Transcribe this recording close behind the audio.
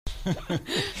Oh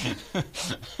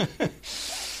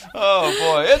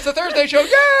boy, it's the Thursday show! Yay!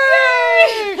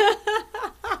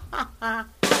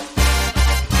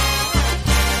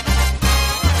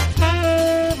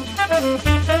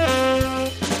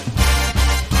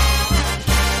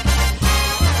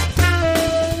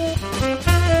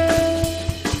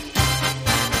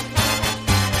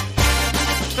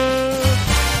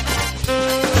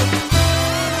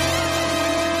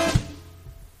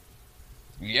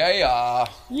 Yeah.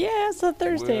 Yeah, it's a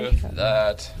Thursday. With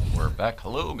that, we're back.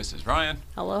 Hello, Mrs. Ryan.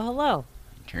 Hello, hello.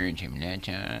 Turn him that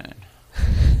on.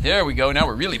 There we go. Now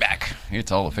we're really back.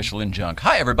 It's all official in junk.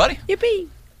 Hi, everybody. Yippee.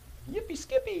 Yippee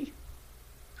Skippy.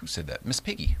 Who said that? Miss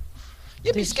Piggy.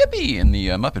 Yippee Skippy and the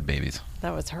Muppet Babies.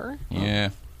 That was her? Yeah.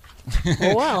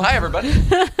 Oh, wow. Hi, everybody.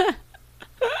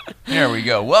 There we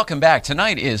go. Welcome back.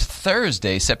 Tonight is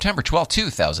Thursday, September 12th,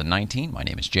 2019. My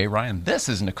name is Jay Ryan. This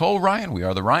is Nicole Ryan. We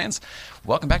are the Ryans.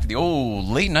 Welcome back to the old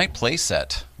late night play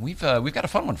set. We've got a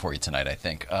fun one for you tonight, I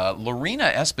think.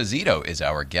 Lorena Esposito is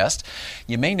our guest.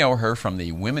 You may know her from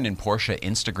the Women in Porsche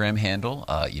Instagram handle.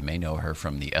 You may know her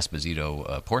from the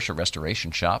Esposito Porsche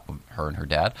Restoration Shop, her and her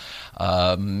dad.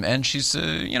 And she's,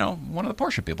 one of the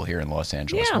Porsche people here in Los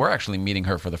Angeles. Yeah. We're actually meeting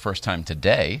her for the first time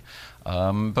today.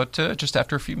 But just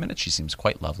after a few minutes, she seems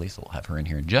quite lovely, so we'll have her in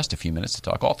here in just a few minutes to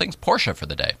talk all things Porsche for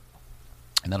the day.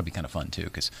 And that'll be kind of fun, too,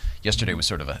 because yesterday was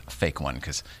sort of a fake one,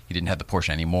 because he didn't have the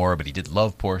Porsche anymore, but he did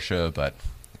love Porsche, but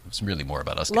it was really more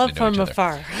about us getting to know each other. Love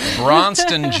from afar.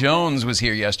 Bronston Jones was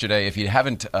here yesterday. If you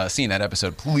haven't seen that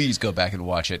episode, please go back and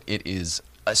watch it. It is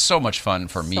so much fun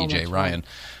for me, Jay Ryan.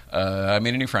 I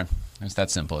made a new friend. It's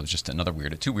that simple. It was just another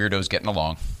weirdo. Two weirdos getting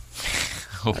along.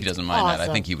 Hope he doesn't mind that.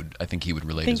 I think he would relate as well.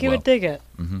 I think he would dig it.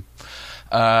 Mm-hmm.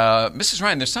 Mrs.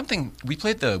 Ryan, there's something. We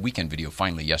played the weekend video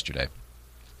finally yesterday.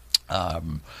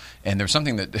 And there's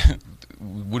something that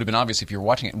would have been obvious if you were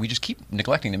watching it, and we just keep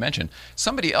neglecting to mention.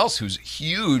 Somebody else who's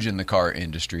huge in the car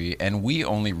industry, and we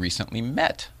only recently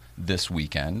met this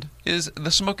weekend, is the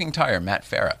Smoking Tire, Matt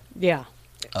Farah. Yeah.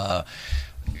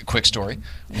 Quick story.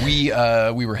 We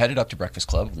were headed up to Breakfast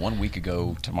Club 1 week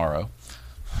ago tomorrow.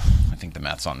 I think the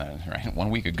math's on that, right? 1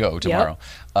 week ago tomorrow.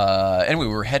 Yep. Anyway,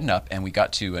 we were heading up, and we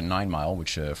got to a 9 Mile,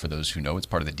 which, for those who know, it's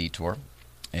part of the detour.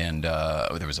 And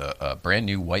there was a brand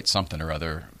new white something or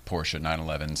other Porsche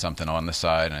 911 something on the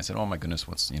side, and I said, "Oh my goodness,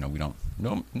 we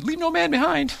don't leave no man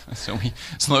behind." So we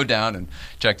slowed down and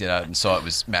checked it out and saw it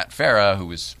was Matt Farah, who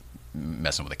was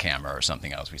messing with a camera or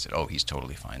something else. We said, "Oh, he's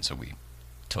totally fine." So we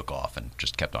took off and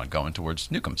just kept on going towards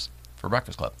Newcomb's for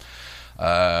Breakfast Club.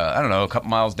 I don't know, a couple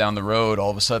miles down the road, all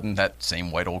of a sudden that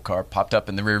same white old car popped up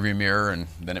in the rearview mirror, and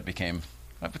then it became.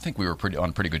 I think we were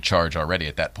on pretty good charge already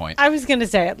at that point. I was going to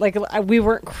say it. Like, we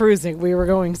weren't cruising. We were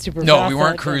going super fast. No, we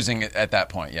weren't cruising at that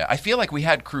point, yeah. I feel like we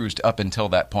had cruised up until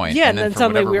that point. Yeah, and then for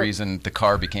whatever reason, the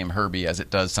car became Herbie, as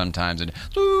it does sometimes. And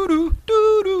doo-doo,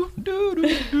 doo-doo,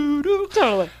 doo-doo, doo-doo.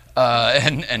 Totally.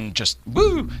 And just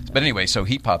woo. But anyway, so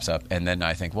he pops up, and then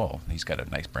I think, whoa, he's got a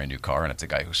nice brand new car, and it's a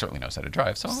guy who certainly knows how to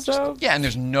drive. And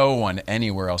there's no one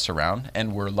anywhere else around.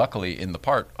 And we're luckily in the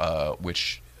part,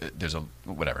 which there's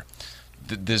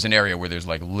there's an area where there's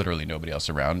like literally nobody else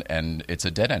around, and it's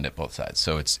a dead end at both sides.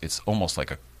 So it's almost like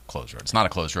a closed road. It's not a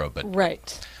closed road, but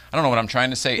right. I don't know what I'm trying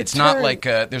to say. It's not like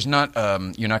there's not.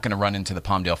 You're not going to run into the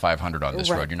Palmdale 500 on this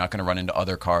road. You're not going to run into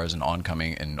other cars and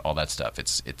oncoming and all that stuff.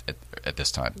 It's at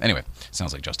this time. Anyway,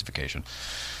 sounds like justification.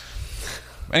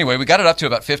 Anyway, we got it up to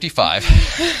about 55.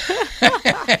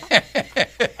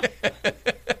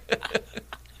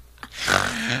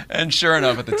 And sure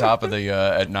enough, at the top of the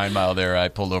at 9 Mile there, I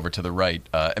pulled over to the right.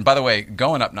 And by the way,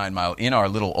 going up 9 Mile in our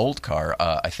little old car,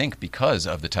 I think because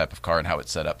of the type of car and how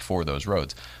it's set up for those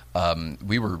roads,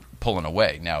 we were pulling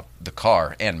away. Now, the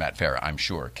car and Matt Farah, I'm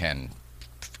sure, can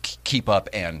keep up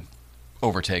and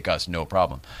overtake us, no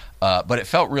problem. But it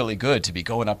felt really good to be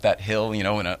going up that hill, in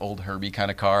an old Herbie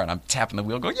kind of car, and I'm tapping the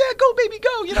wheel, going, "Yeah, go, baby,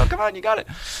 go! Come on, you got it."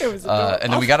 It was adorable.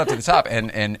 And then we got up to the top,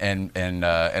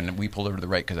 and we pulled over to the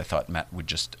right because I thought Matt would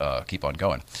just keep on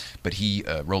going, but he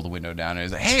rolled the window down and he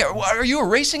was like, "Hey, are you a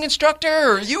racing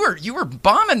instructor? Or you were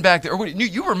bombing back there, or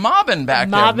you were mobbing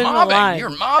back there? Mobbing, you're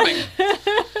mobbing."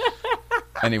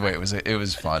 Anyway, it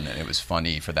was fun, and it was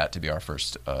funny for that to be our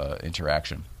first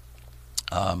interaction.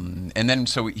 And then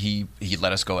so he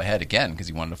let us go ahead again because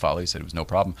he wanted to follow. He said it was no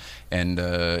problem. And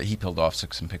he peeled off,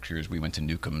 took some pictures. We went to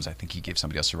Newcomb's. I think he gave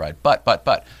somebody else a ride.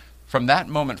 But from that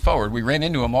moment forward, we ran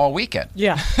into him all weekend.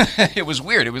 Yeah. It was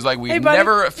weird. It was like we've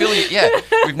never affiliated. Yeah.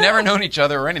 We've never known each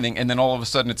other or anything. And then all of a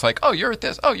sudden it's like, oh, you're at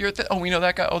this. Oh, you're at this. Oh, we know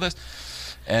that guy. Oh, this.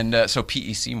 And so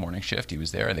PEC morning shift, he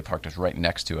was there. They parked us right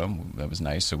next to him. That was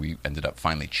nice. So we ended up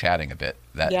finally chatting a bit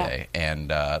that day. And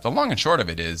the long and short of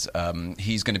it is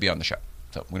he's going to be on the show.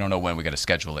 So we don't know when we got to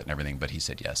schedule it and everything, but he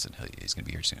said yes, and he's going to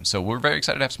be here soon. So we're very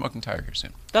excited to have Smoking Tire here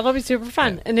soon. That'll be super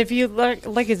fun. Yeah. And if you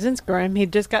like his Instagram, he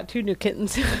just got 2 new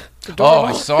kittens. Oh,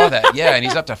 I saw that. Yeah, and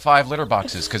he's up to 5 litter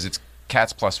boxes because it's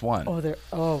cats plus 1.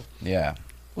 Yeah.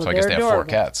 Well, so I guess they have 4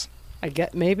 cats. I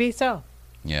get maybe so.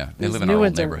 Yeah, they live in our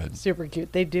old neighborhood. Super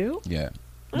cute. They do? Yeah.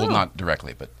 Well, not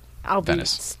directly, but I'll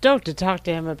Venice. Be stoked to talk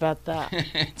to him about that.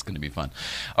 It's going to be fun.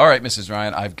 All right, Mrs.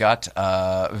 Ryan, I've got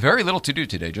very little to do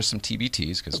today, just some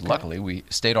TBTs, because luckily we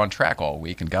stayed on track all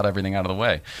week and got everything out of the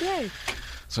way. Yay.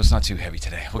 So it's not too heavy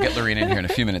today. We'll get Lorene in here in a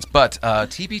few minutes. But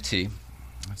TBT,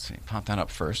 let's see, pop that up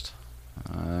first.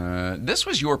 This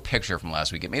was your picture from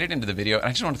last week. It made it into the video, and I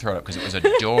just want to throw it up because it was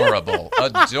adorable.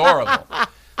 Adorable.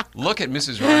 Look at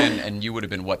Mrs. Ryan, and you would have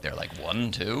been what there, like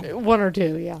 1, 2? 1 or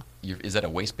 2, yeah. Is that a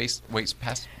what did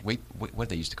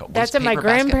they used to call it? That's at my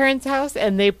grandparents' house,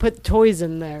 and they put toys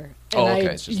in there. And okay.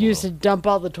 I used to dump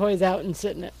all the toys out and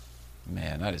sit in it.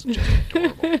 Man, that is just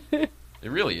adorable. It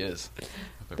really is. I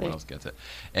hope everyone else gets it.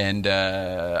 And,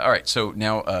 all right, so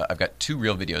now I've got 2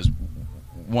 real videos.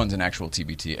 One's an actual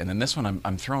TBT, and then this one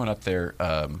I'm throwing up there.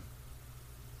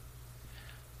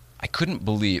 I couldn't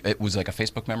believe it was like a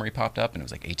Facebook memory popped up, and it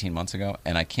was like 18 months ago,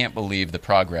 and I can't believe the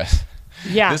progress.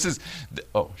 Yeah. This is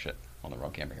oh shit, on the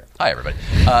wrong camera here. Hi everybody.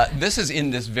 This is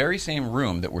in this very same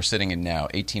room that we're sitting in now.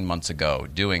 18 months ago,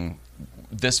 doing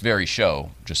this very show.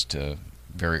 Just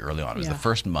very early on. It was the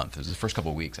first month. It was the first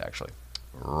couple of weeks actually.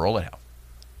 Roll it out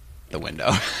the window.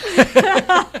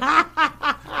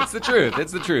 It's the truth.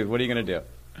 It's the truth. What are you gonna do?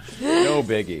 No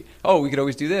biggie. Oh, we could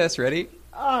always do this. Ready?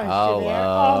 Oh,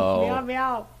 hello. Oh, meow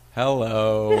meow.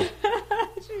 Hello.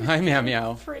 Hi, meow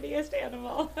meow. Prettiest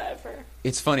animal ever.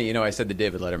 It's funny, I said the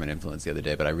David Letterman influence the other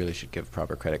day, but I really should give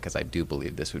proper credit because I do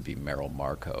believe this would be Merrill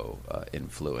Markoe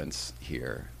influence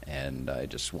here, and I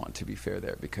just want to be fair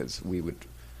there because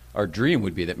our dream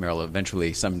would be that Merrill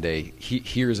eventually someday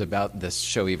hears about this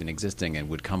show even existing and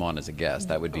would come on as a guest.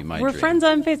 That would be my dream. We're friends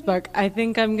on Facebook. I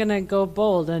think I'm going to go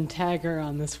bold and tag her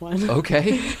on this one.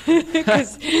 Okay.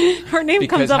 Because her name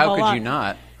comes up a lot. Because how could you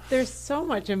not? There's so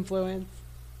much influence.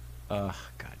 Oh,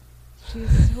 God.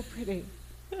 She's so pretty.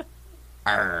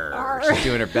 Arr. Arr. She's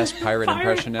doing her best pirate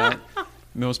impression now.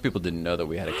 Most people didn't know that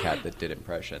we had a cat that did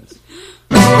impressions.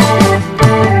 Oh,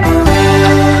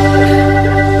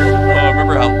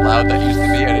 remember how loud that used to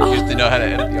be? I didn't used to know how to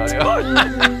edit the audio.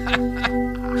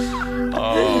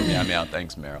 Oh, meow meow.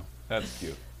 Thanks, Meryl. That's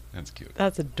cute. That's cute.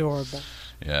 That's adorable.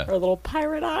 Yeah. Her little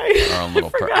pirate eye. Our own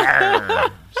little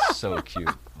pirate. So cute.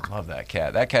 Love that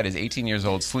cat. That cat is 18 years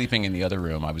old, sleeping in the other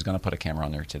room. I was going to put a camera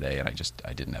on there today, and I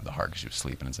didn't have the heart because she was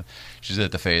sleeping. And so she's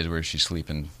at the phase where she's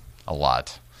sleeping a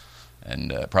lot,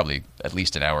 and probably at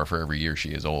least an hour for every year she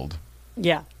is old.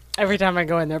 Yeah. Every time I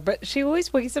go in there. But she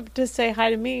always wakes up to say hi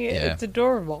to me. Yeah. It's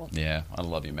adorable. Yeah. I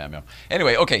love you, Mammo.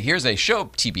 Anyway, okay, here's a show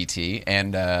TBT,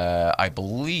 and I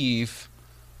believe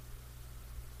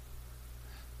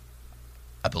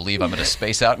I'm going to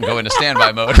space out and go into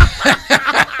standby mode.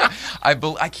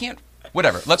 I can't.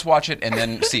 Whatever. Let's watch it and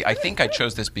then see. I think I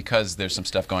chose this because there's some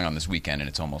stuff going on this weekend, and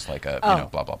it's almost like a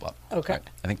blah blah blah. Okay. Right.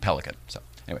 I think Pelican. So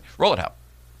anyway, roll it out.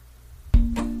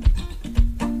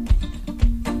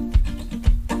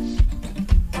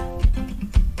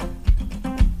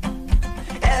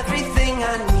 Everything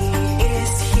I need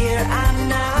is here and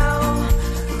now.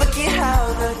 Look at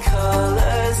how the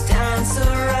colors dance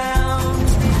around.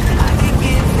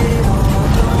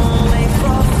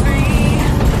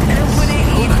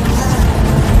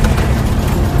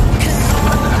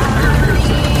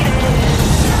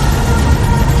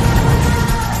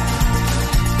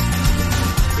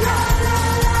 La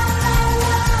la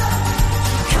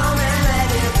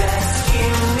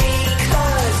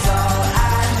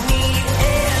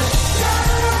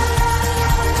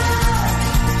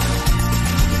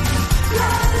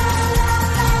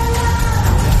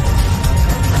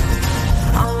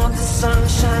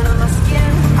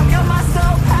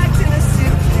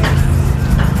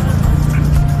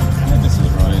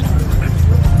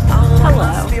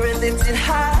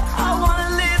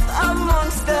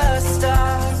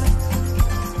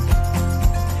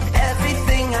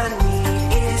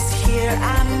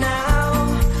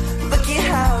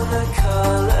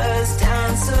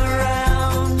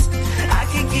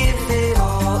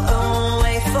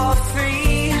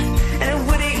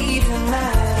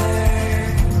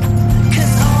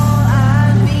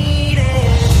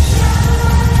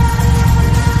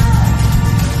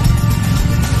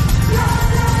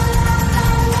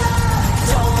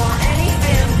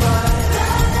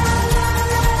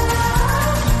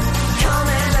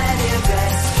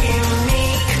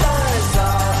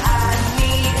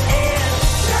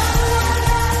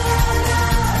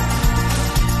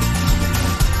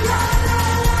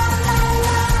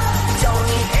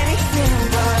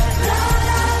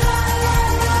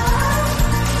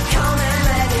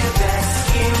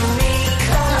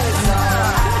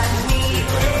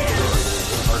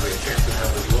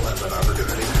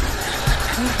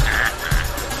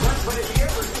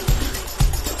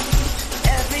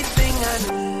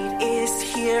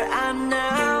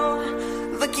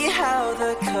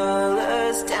the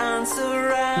colors dance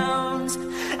around.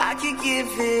 I could give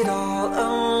it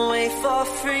all away for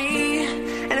free,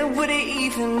 and it wouldn't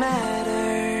even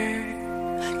matter,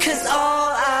 'cause all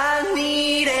I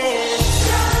need is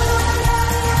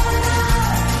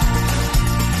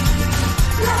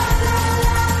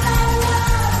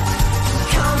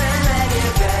come and let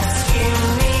it rescue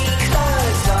me,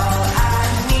 'cause all I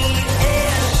need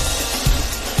is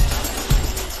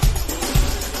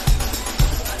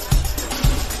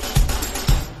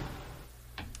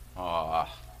Aw,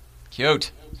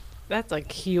 cute. That's a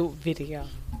cute video.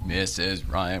 Mrs.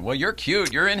 Ryan. Well, you're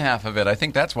cute. You're in half of it. I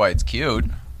think that's why it's cute.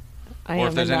 I Or am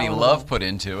if there's in that any one. love put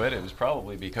into it, it was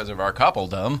probably because of our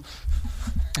coupledom.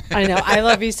 I know. I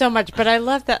love you so much, but I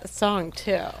love that song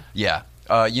too. Yeah.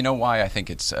 You know why I think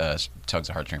it's tugs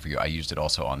a heartstring for you? I used it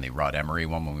also on the Rod Emery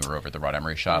one when we were over at the Rod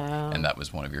Emery shop, Wow. and that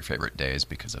was one of your favorite days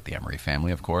because of the Emery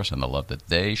family, of course, and the love that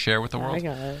they share with the I world.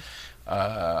 got it.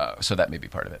 So that may be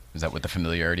part of it. Is that what the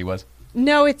familiarity was?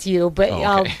 No, it's you, but Oh,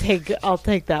 I'll okay.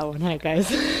 take that one. Hi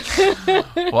guys.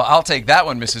 Well, I'll take that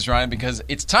one, Mrs. Ryan, because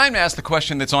it's time to ask the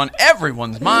question that's on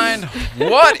everyone's mind.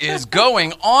 What is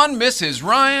going on, Mrs.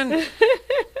 Ryan?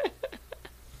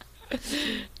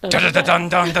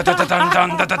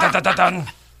 Dun-dun-dun-dun-dun-dun-dun-dun-dun-dun-dun.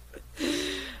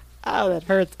 Oh, that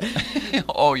hurts.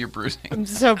 Oh, you're bruising.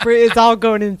 So it's all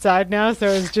going inside now. So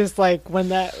it's just like when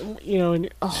that, and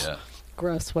Yeah.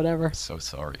 gross, whatever. So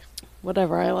sorry.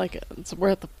 Whatever. I like it. It's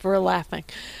worth for laughing.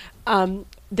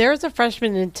 There's a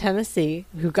freshman in Tennessee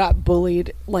who got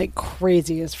bullied like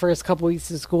crazy his first couple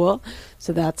weeks of school.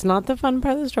 So that's not the fun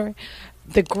part of the story.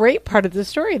 The great part of the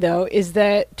story, though, is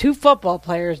that two football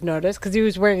players noticed because he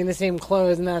was wearing the same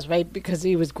clothes, and that's right because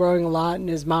he was growing a lot, and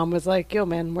his mom was like, "Yo,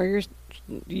 man, wear your,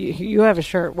 you have a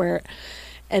shirt, wear it."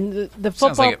 And the football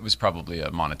Sounds like it was probably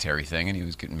a monetary thing, and he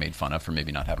was getting made fun of for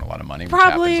maybe not having a lot of money, which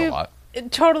probably happens a lot.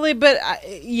 totally, but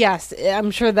yes,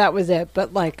 I'm sure that was it.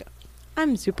 But like,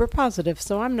 I'm super positive,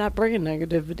 so I'm not bringing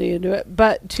negativity into it.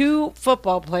 But two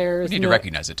football players We need to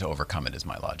recognize it to overcome it, is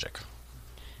my logic.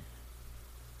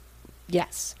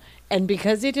 Yes. And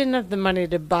because he didn't have the money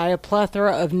to buy a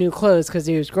plethora of new clothes because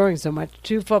he was growing so much,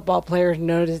 two football players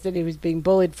noticed that he was being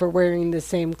bullied for wearing the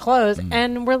same clothes.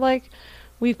 And we're like,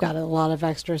 we've got a lot of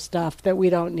extra stuff that we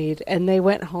don't need. And they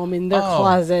went home in their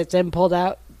closets and pulled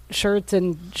out shirts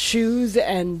and shoes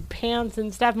and pants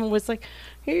and stuff and was like,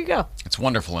 here you go. It's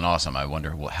wonderful and awesome. I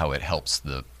wonder how it helps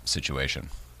the situation.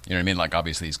 You know what I mean? Like,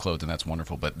 obviously he's clothed and that's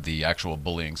wonderful, but the actual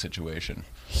bullying situation.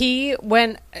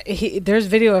 There's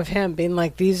video of him being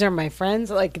like, these are my friends.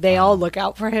 Like, they all look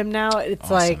out for him now. It's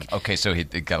Awesome. like, Okay, so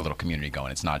it got a little community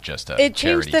going. It's not just a it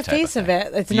charity changed the type face of thing.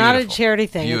 it. It's not a Beautiful. charity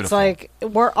thing. It's Beautiful. like,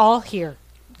 we're all here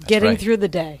getting right. through the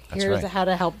day. That's Here's right. how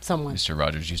to help someone. Mr.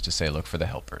 Rogers used to say, look for the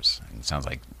helpers. And it sounds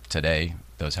like today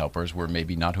those helpers were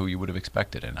maybe not who you would have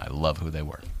expected, and I love who they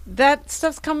were. That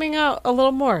stuff's coming out a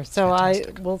little more. So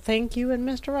Fantastic. I will thank you and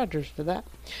Mr. Rogers for that.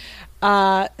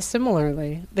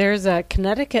 Similarly, there's a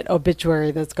Connecticut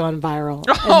obituary that's gone viral.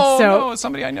 Oh, and so, no,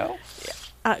 somebody I know?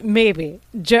 maybe.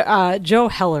 Joe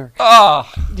Heller.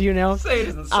 Oh, Do you know? say it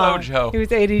isn't so, Joe. He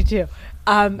was 82.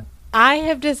 I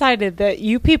have decided that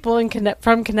you people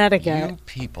from Connecticut. You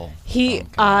people. He's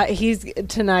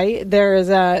tonight. There is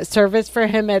a service for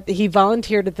him he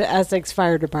volunteered at the Essex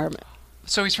Fire Department.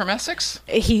 So he's from Essex?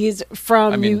 He's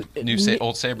from I mean,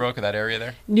 Old Saybrook, that area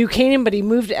there? New Canaan, but he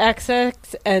moved to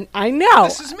Essex, and I know.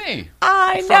 This is me.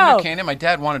 I From know. New Canaan. My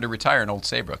dad wanted to retire in Old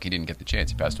Saybrook. He didn't get the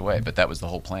chance. He passed away, but that was the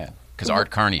whole plan. Because Art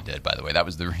Carney did, by the way. That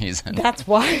was the reason. That's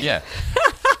why. Yeah.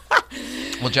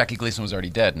 Well, Jackie Gleason was already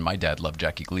dead, and my dad loved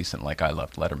Jackie Gleason like I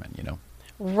loved Letterman, you know?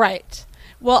 Right.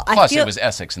 Well, Plus, I feel it was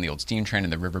Essex and the old steam train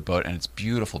and the riverboat, and it's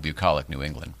beautiful, bucolic New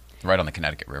England. Right on the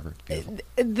Connecticut River. It's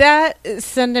beautiful. that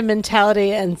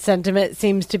sentimentality and sentiment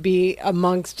seems to be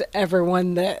amongst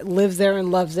everyone that lives there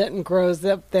and loves it and grows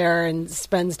up there and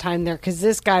spends time there. Because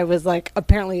this guy was like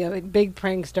apparently a big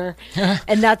prankster,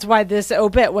 and that's why this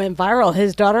obit went viral.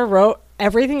 His daughter wrote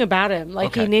everything about him. Like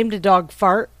Okay. he named a dog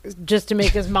Fart just to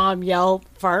make his mom yell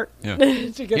Fart. Yeah.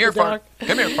 to get Here, the dog. Fart.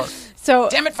 Come here, Fart. So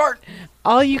Damn it, Fart.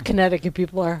 all you Connecticut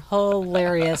people are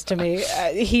hilarious to me.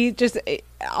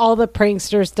 All the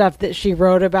prankster stuff that she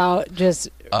wrote about, just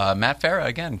Matt Farah,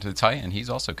 again, to tie in. He's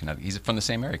also Connecticut. He's from the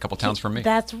same area, a couple towns from me.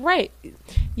 that's right.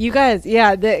 You guys,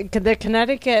 yeah, the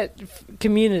Connecticut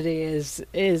community is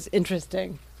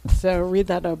interesting. So read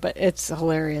that out, but it's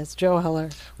hilarious. Joe Heller.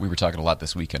 We were talking a lot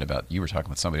this weekend you were talking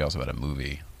with somebody else about a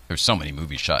movie. There's so many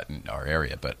movies shot in our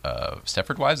area, but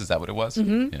Stepford Wives, is that what it was?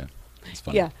 Mm-hmm. Yeah. It's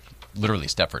funny. Yeah. Literally,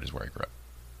 Stepford is where I grew up.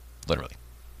 Literally.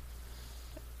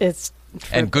 It's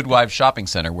And Good Wives Shopping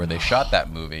Center, where they shot that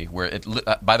movie. Where it,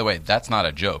 by the way, that's not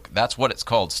a joke. That's what it's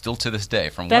called still to this day.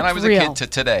 From when I was a kid to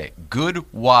today, Good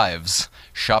Wives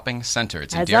Shopping Center.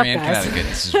 It's in Darien, Connecticut.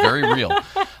 This is very real.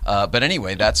 But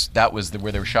anyway, that was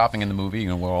where they were shopping in the movie.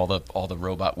 Where all the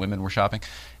robot women were shopping.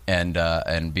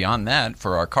 And beyond that,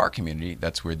 for our car community,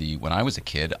 that's where when I was a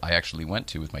kid, I actually went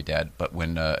to with my dad. But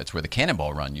when it's where the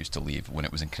Cannonball Run used to leave when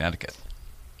it was in Connecticut.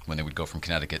 When they would go from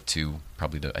Connecticut to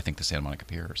probably the Santa Monica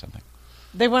Pier or something.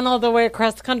 They went all the way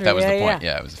across the country. That was the point.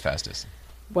 Yeah, it was the fastest.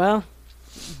 Well,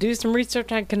 do some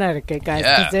research on Connecticut, guys,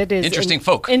 Yeah, because it is interesting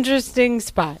folk. Interesting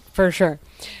spot for sure.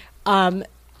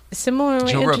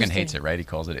 Similarly, Joe Rogan hates it, right? He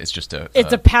calls it. It's just a.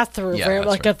 It's a pass through, yeah,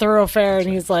 like right. a thoroughfare, and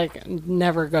he's like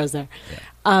never goes there.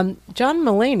 Yeah. John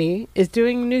Mulaney is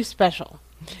doing a new special.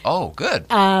 Oh, good.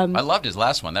 I loved his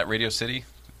last one. That Radio City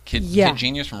Kid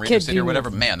Genius from Radio City or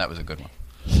whatever. Man, that was a good one.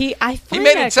 He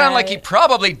made it sound like he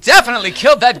probably definitely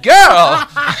killed that girl.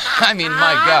 I mean,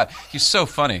 my God, he's so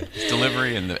funny. His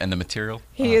delivery and the material.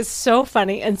 He is so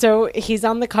funny, and so he's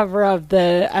on the cover of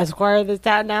the Esquire that's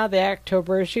out now, the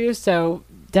October issue. So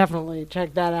definitely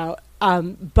check that out.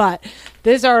 But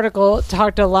this article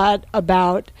talked a lot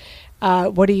about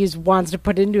what he wants to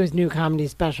put into his new comedy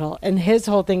special. And his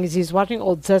whole thing is he's watching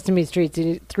old Sesame Street,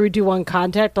 3-2-1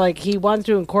 Contact. Like, he wants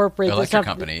to incorporate the stuff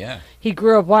Company, yeah. he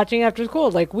grew up watching after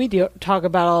school, like we do talk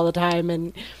about all the time.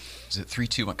 And is it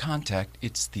 3-2-1 Contact?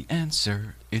 It's the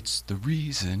answer. It's the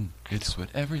reason. It's what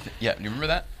everything. Yeah, you remember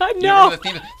that? I know. You remember the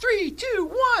theme of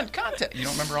 3-2-1 Contact? You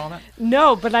don't remember all that?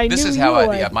 No, but I knew this is how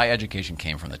my education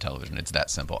came from the television. It's that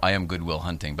simple. I am Goodwill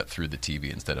Hunting, but through the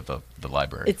TV instead of the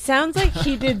library. It sounds like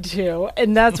he did too,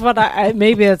 and that's what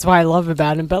maybe that's why I love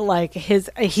about him. But like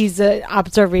he's an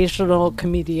observational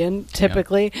comedian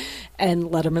typically, and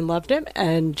Letterman loved him,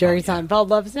 and Jerry Seinfeld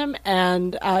loves him,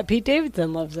 and Pete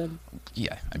Davidson loves him.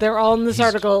 Yeah, they're all in this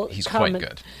article. He's quite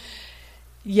good.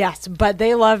 Yes, but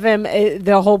they love him.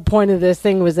 The whole point of this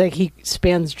thing was that he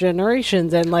spans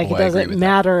generations, and like it doesn't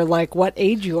matter like what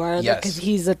age you are, because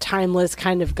he's a timeless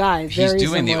kind of guy. He's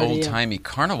doing the old timey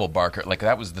carnival barker. Like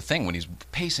that was the thing when he's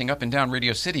pacing up and down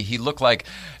Radio City. He looked like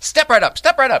step right up,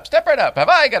 step right up, step right up. Have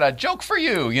I got a joke for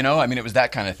you? You know, I mean, it was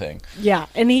that kind of thing. Yeah,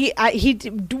 and he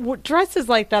dresses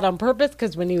like that on purpose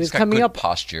because when he was coming up,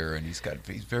 posture, and he's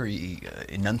very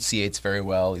enunciates very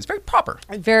well. He's very proper.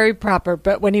 Very proper.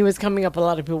 But when he was coming up, a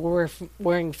lot of people were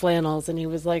wearing flannels, and he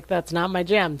was like, "That's not my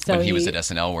jam." So when he was at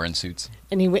SNL wearing suits,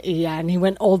 and he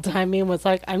went old timey and was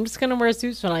like, "I'm just going to wear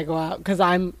suits when I go out because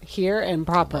I'm here and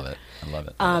proper." I love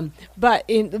it. But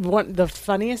the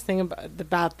funniest thing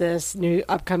about this new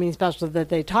upcoming special that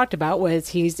they talked about was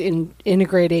he's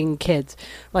integrating kids,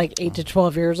 like 8 to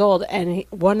 12 years old, and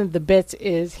one of the bits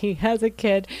is he has a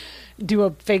kid do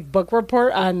a fake book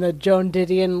report on the Joan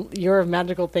Didion Year of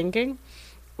Magical Thinking,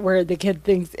 where the kid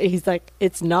thinks, he's like,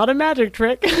 it's not a magic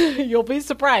trick. You'll be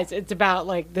surprised. It's about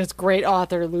like this great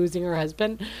author losing her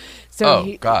husband.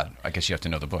 So God, I guess you have to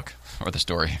know the book or the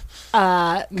story.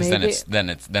 Because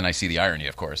then I see the irony,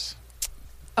 of course.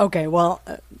 Okay, well,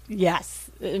 yes,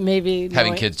 maybe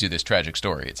having kids do this tragic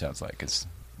story. It sounds like it's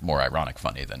more ironic,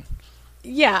 funny than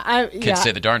kids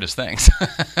say the darndest things.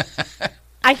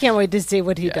 I can't wait to see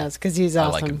what he does because he's awesome.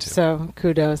 I like him too. So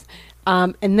kudos.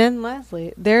 And then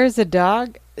lastly, there's a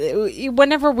dog.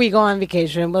 Whenever we go on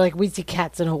vacation, like we see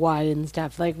cats in Hawaii and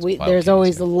stuff. Like there's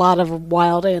always a lot of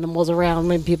wild animals around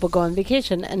when people go on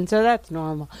vacation, and so that's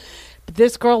normal. But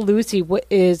this girl Lucy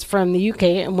is from the UK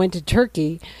and went to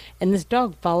Turkey, and this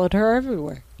dog followed her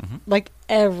everywhere, like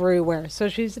everywhere. So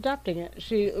she's adopting it.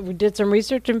 She did some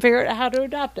research and figured out how to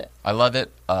adopt it. I love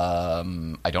it.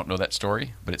 I don't know that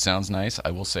story, but it sounds nice.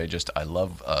 I will say, I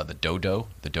love the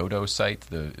Dodo site.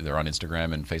 They're on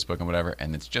Instagram and Facebook and whatever,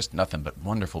 and it's just nothing but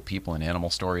wonderful people and animal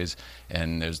stories.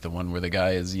 And there's the one where the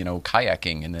guy is,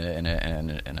 kayaking in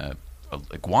a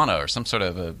iguana or some sort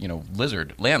of a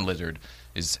land lizard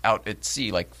is out at sea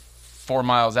like 4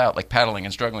 miles out, like paddling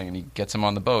and struggling, and he gets him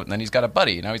on the boat, and then he's got a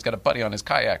buddy. Now he's got a buddy on his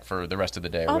kayak for the rest of the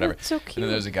day or whatever. That's so cute. And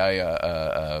then there's a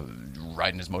guy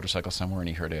riding his motorcycle somewhere, and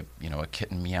he heard a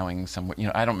kitten meowing somewhere.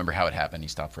 I don't remember how it happened. He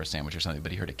stopped for a sandwich or something,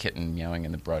 but he heard a kitten meowing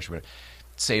in the brush.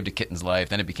 Saved a kitten's life.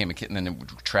 Then it became a kitten, and it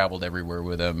traveled everywhere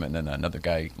with him. And then another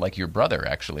guy, like your brother,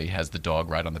 actually has the dog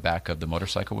right on the back of the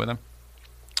motorcycle with him.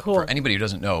 Cool. For anybody who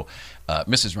doesn't know,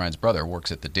 Mrs. Ryan's brother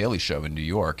works at The Daily Show in New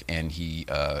York, and he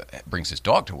brings his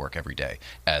dog to work every day,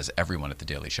 as everyone at The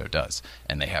Daily Show does,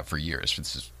 and they have for years.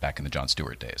 This is back in the Jon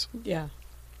Stewart days. Yeah.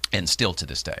 And still to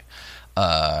this day.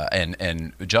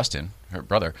 And Justin, her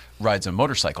brother, rides a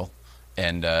motorcycle,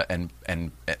 and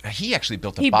he actually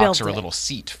built a box or a little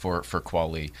seat for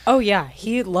Quali. Oh, yeah.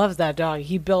 He loves that dog.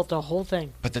 He built a whole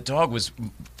thing. But the dog was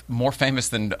more famous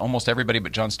than almost everybody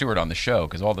but Jon Stewart on the show,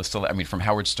 because all the from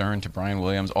Howard Stern to Brian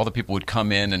Williams, all the people would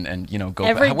come in and go,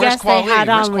 every where's guest they had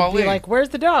on would be Quali? like, where's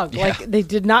the dog? Yeah. Like, they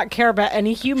did not care about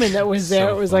any human that was there.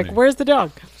 So It was funny. like, where's the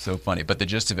dog? So funny. But the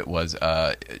gist of it was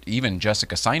even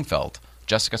Jessica Seinfeld,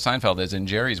 as in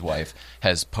Jerry's wife,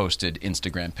 has posted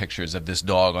Instagram pictures of this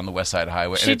dog on the West Side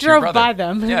Highway. She and it's your drove brother. by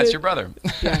them. Yeah, it's your brother.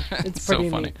 Yeah, it's So pretty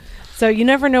funny. neat. So you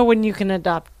never know when you can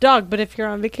adopt a dog, but if you're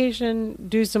on vacation,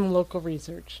 do some local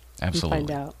research. Absolutely. And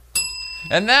find out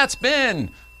And that's been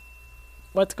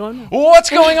what's going on. What's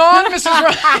Going On, Mrs.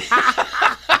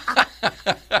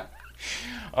 Ryan?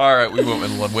 All right, we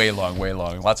went way long.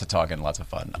 Lots of talking, lots of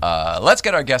fun. Let's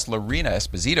get our guest Lorena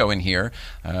Esposito in here.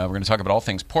 We're going to talk about all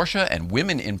things Porsche and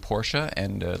women in Porsche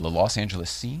and the Los Angeles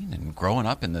scene and growing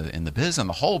up in the biz and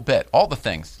the whole bit, all the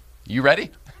things. You ready?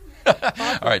 All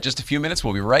right, just a few minutes.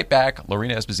 We'll be right back.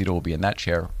 Lorena Esposito will be in that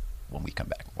chair when we come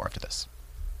back. More after this.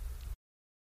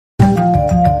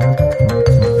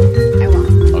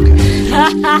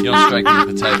 You don't strike me as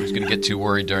the type who's going to get too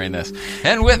worried during this.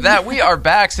 And with that, we are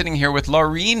back sitting here with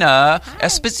Lorena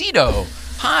Esposito.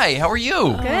 Hi, how are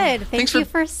you? Good. Thanks Thank you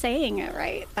for saying it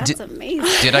right. That's amazing.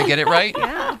 Did I get it right?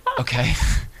 Yeah. Okay.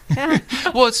 Yeah.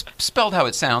 Well, it's spelled how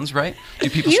it sounds, right? Do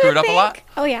people You screw it up a think- lot?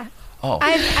 Oh, yeah. Oh.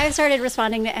 I've started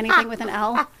responding to anything with an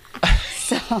L.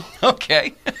 So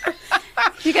Okay.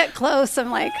 if you get close, I'm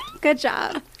like, good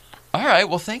job. All right.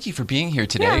 Well, thank you for being here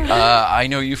today. Yeah. I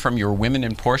know you from your Women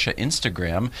in Porsche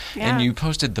Instagram, Yeah. and you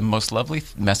posted the most lovely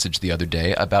message the other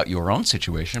day about your own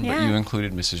situation, but Yeah. you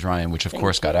included Mrs. Ryan, which of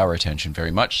course got our attention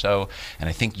very much so. And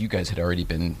I think you guys had already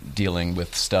been dealing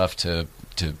with stuff to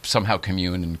somehow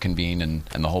commune and convene and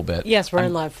the whole bit. Yes, we're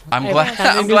in love. I'm I glad.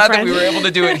 found a I'm new glad that friend. we were able to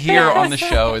do it here on the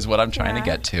show. Is what I'm trying to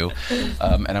Yeah. get to,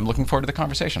 and I'm looking forward to the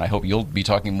conversation. I hope you'll be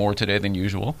talking more today than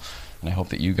usual, and I hope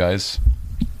that you guys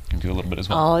can do a little bit as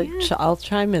well. I'll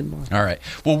chime in more. All right.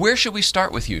 Well, where should we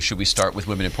start with you? Should we start with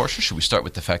Women in Porsche? Should we start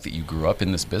with the fact that you grew up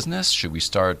in this business? Should we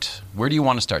start? Where do you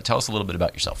want to start? Tell us a little bit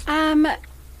about yourself.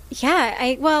 Yeah.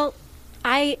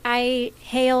 I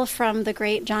hail from the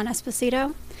great John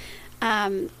Esposito.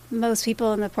 Most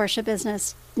people in the Porsche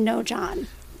business know John.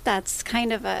 That's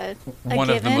kind of a One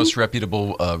of the given. most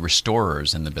reputable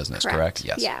restorers in the business, correct?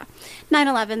 Yes. Yeah.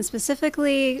 911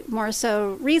 specifically, more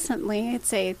so recently, I'd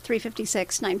say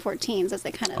 356, 914s as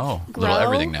they kind of Oh, grow. little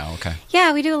everything now. Okay.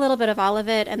 Yeah, we do a little bit of all of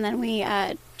it. And then we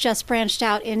just branched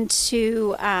out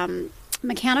into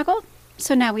mechanical.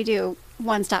 So now we do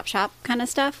one-stop shop kind of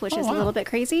stuff, which is wow. a little bit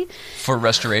crazy. For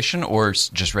restoration or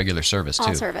just regular service too?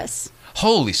 All service.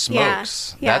 Holy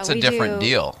smokes. Yeah, That's a we different do-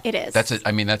 deal. it is. That's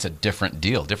a different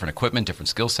deal. Different equipment, different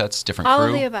skill sets, different All crew.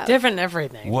 of the above. Different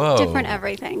everything. Whoa. Different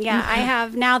everything. Yeah, I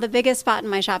have now the biggest spot in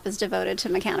my shop is devoted to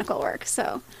mechanical work.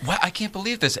 So Wow, I can't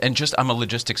believe this. And I'm a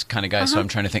logistics kind of guy, so I'm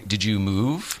trying to think. Did you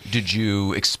move? Did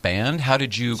you expand? How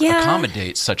did you Yeah.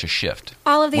 accommodate such a shift?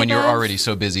 All of the when you're above. already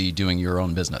so busy doing your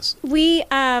own business.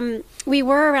 we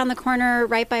were around the corner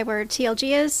right by where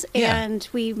TLG is, Yeah. and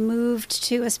we moved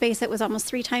to a space that was almost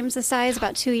 3 times the size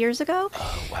about 2 years ago.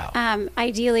 Oh, wow.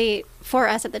 Ideally, for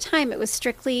us at the time, it was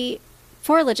strictly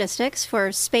for logistics,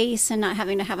 for space, and not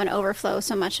having to have an overflow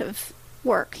so much of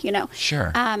work, you know.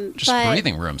 Sure. Just but-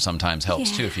 breathing room sometimes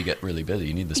helps Yeah. too if you get really busy.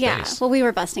 You need the Yeah, space. well, we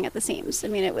were busting at the seams. I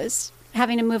mean, it was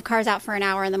having to move cars out for an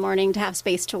hour in the morning to have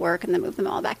space to work and then move them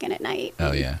all back in at night.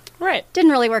 Oh, yeah. Right.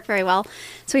 Didn't really work very well.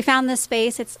 So we found this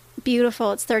space. It's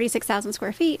beautiful. It's 36,000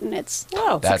 square feet, and it's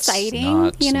Whoa. That's exciting,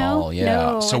 not you know? small. Yeah.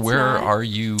 No, so it's where not. are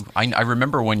you? I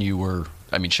remember when you were,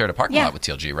 shared a parking Yeah. lot with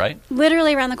TLG, right?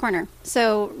 Literally around the corner.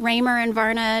 So Raymer and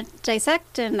Varna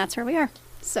dissect, and that's where we are.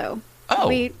 So Oh.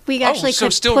 we Oh, actually so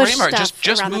could still push Raymer, stuff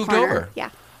just around the moved corner. over. Yeah.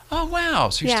 Oh, wow.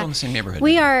 So you're Yeah. still in the same neighborhood.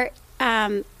 We now. are.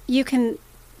 You can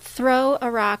throw a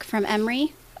rock from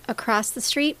Emory across the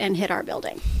street and hit our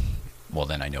building. Well,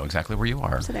 then I know exactly where you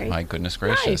are. So there you My go. goodness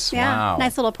gracious. Yeah. Wow.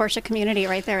 Nice little Porsche community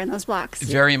right there in those blocks.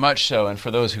 Very much so. And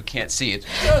for those who can't see, it's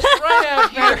just right out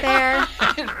here. Right there.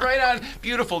 It's right on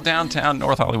beautiful downtown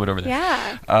North Hollywood over there.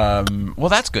 Yeah. Well,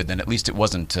 that's good then. At least it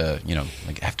wasn't,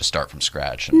 like have to start from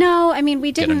scratch and No, I mean,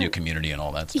 we get didn't. a new community and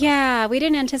all that stuff. Yeah, we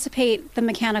didn't anticipate the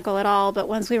mechanical at all, but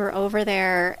once we were over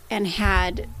there and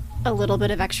had a little bit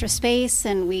of extra space,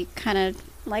 and we kind of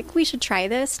like, we should try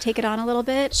this, take it on a little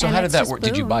bit. So and how did it's that just work?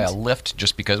 Did you buy a boomed. lift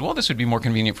just because, well, this would be more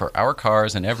convenient for our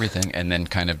cars and everything, and then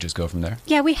kind of just go from there?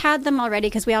 Yeah, we had them already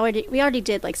because we already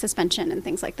did like suspension and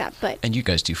things like that. But And you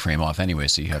guys do frame off anyway,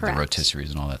 so you have Correct. the rotisseries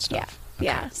and all that yeah, stuff. Okay.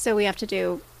 yeah. So we have to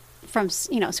do from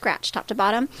scratch, top to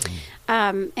bottom,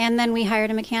 Mm. and then we hired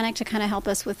a mechanic to kind of help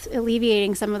us with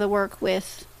alleviating some of the work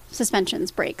with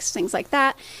suspensions, brakes, things like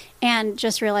that. And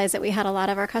just realized that we had a lot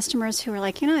of our customers who were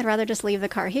like, I'd rather just leave the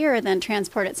car here than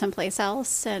transport it someplace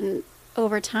else. And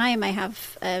over time, I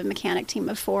have a mechanic team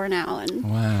of 4 now. And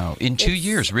Wow. In 2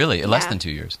 years, really? Less than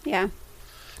 2 years. Yeah.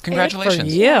 Congratulations.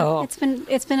 For you.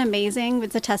 It's been amazing.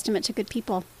 It's a testament to good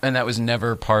people. And that was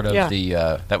never part of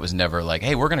Yeah. that was never like,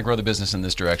 hey, we're going to grow the business in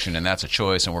this direction, and that's a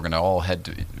choice, and we're going to all head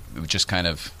to, just kind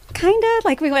of.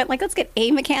 Like we went, let's get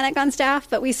a mechanic on staff,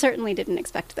 but we certainly didn't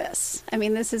expect this. I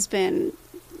mean, this has been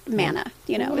manna,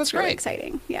 Well, that's it's really great.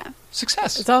 exciting. Yeah.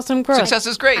 Success. It's awesome growth. Success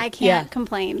is great. I can't Yeah.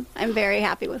 complain. I'm very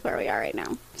happy with where we are right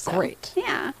now. So, Great.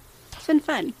 Yeah. It's been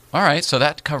fun. All right, so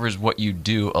that covers what you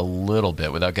do a little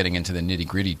bit without getting into the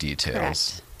nitty-gritty details.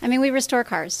 Correct. I mean, we restore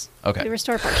cars. Okay. We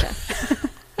restore Porsche.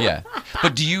 Yeah.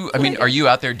 But are you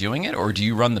out there doing it, or do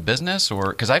you run the business? Or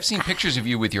because I've seen pictures of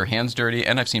you with your hands dirty,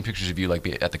 and I've seen pictures of you like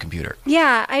at the computer.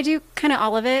 Yeah, I do kind of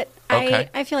all of it. Okay.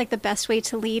 I feel like the best way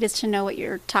to lead is to know what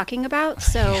you're talking about.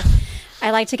 So I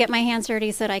like to get my hands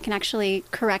dirty so that I can actually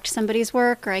correct somebody's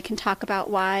work, or I can talk about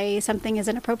why something is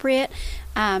inappropriate.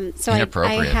 So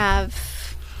Inappropriate.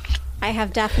 I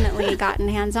have definitely gotten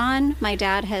hands-on. My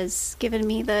dad has given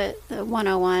me the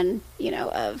 101,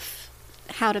 of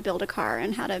how to build a car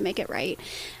and how to make it right.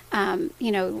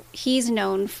 He's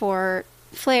known for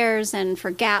flares and for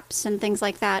gaps and things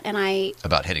like that, and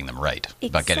About hitting them right.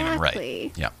 About getting them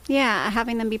right. Yeah. Yeah,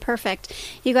 having them be perfect.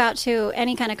 You go out to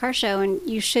any kind of car show and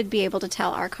you should be able to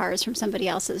tell our cars from somebody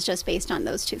else's just based on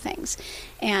those 2 things.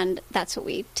 And that's what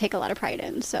we take a lot of pride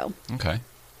in. So Okay.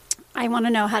 I want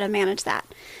to know how to manage that.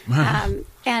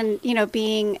 And,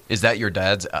 being... Is that your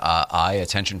dad's eye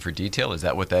attention for detail? Is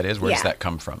that what that is? Where does Yeah. that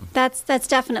come from? That's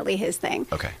definitely his thing.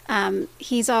 Okay.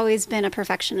 He's always been a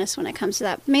perfectionist when it comes to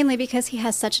that, mainly because he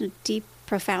has such a deep,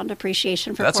 profound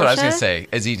appreciation for That's Porsche. what I was going to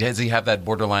say. Does he have that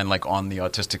borderline, like on the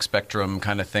autistic spectrum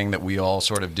kind of thing that we all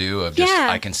sort of do? Of just, Yeah.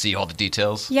 I can see all the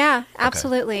details? Yeah,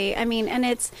 absolutely. I mean, and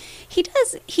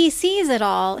he sees it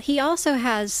all. He also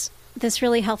has this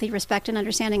really healthy respect and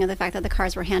understanding of the fact that the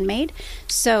cars were handmade.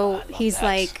 So he's that.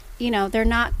 like, they're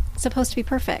not supposed to be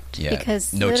perfect. Yeah,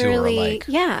 Because no two are literally, alike.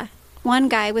 yeah, one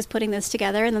guy was putting this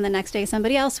together and then the next day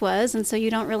somebody else was. And so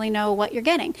you don't really know what you're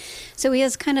getting. So he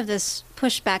has kind of this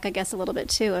pushback, I guess, a little bit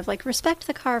too, of like, respect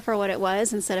the car for what it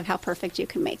was instead of how perfect you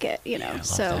can make it, I love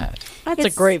so that. That's a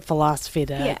it's- great philosophy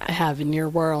to Yeah. have in your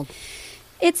world.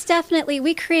 It's definitely,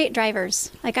 we create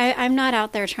drivers. Like, I'm not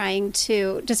out there trying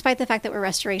to, despite the fact that we're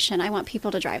restoration, I want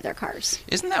people to drive their cars.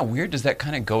 Isn't that weird? Does that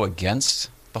kind of go against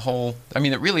the whole... I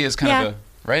mean, it really is kind Yeah. of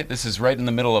right? This is right in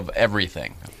the middle of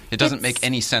everything. It doesn't It's- make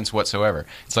any sense whatsoever.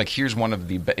 It's like, here's one of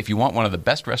the... If you want one of the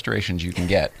best restorations you can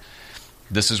get,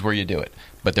 this is where you do it.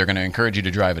 But they're going to encourage you to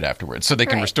drive it afterwards so they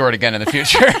can Right. restore it again in the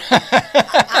future.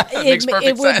 Makes perfect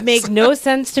it would sense. make no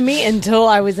sense to me until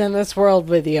I was in this world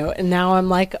with you. And now I'm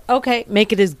like, okay,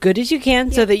 make it as good as you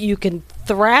can so Yeah. that you can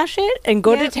thrash it and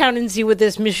go to Yep. town and see what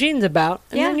this machine's about.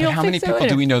 And Yeah. then But you'll But how many fix it people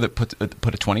later. do we know that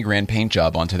put a 20 grand paint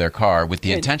job onto their car with the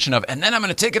Good. intention of, and then I'm going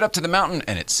to take it up to the mountain,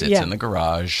 and it sits Yeah. in the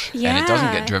garage, and it doesn't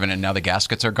Yeah. get driven, and now the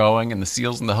gaskets are going, and the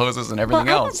seals and the hoses and everything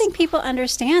Well, I don't else. think people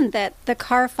understand that the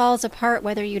car falls apart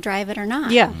whether you drive it or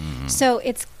not. Yeah. Mm-hmm. So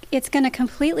it's going to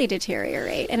completely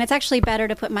deteriorate, and it's actually better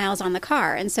to put miles on the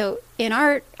car. And so in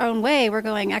our own way, we're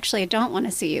going, actually, I don't want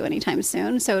to see you anytime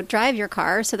soon. So drive your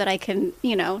car so that I can,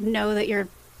 know that you're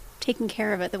taking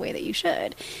care of it the way that you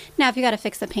should. Now, if you got to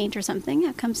fix the paint or something,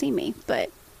 yeah, come see me. But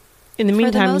In the for the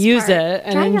meantime, most use part, it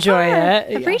and drive your enjoy car. it.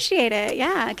 Yeah. Appreciate it.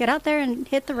 Yeah. Get out there and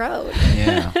hit the road.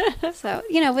 Yeah. So,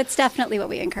 it's definitely what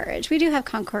we encourage. We do have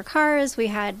Concours cars. We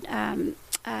had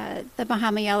the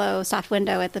Bahama Yellow soft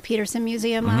window at the Peterson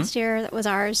Museum last year. That was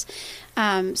ours.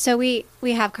 So we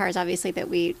have cars, obviously, that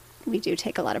we do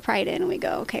take a lot of pride in. And we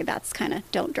go, okay, that's kind of,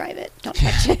 don't drive it. Don't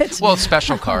touch it. Well,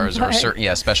 special cars or But-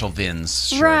 certain, special VINs.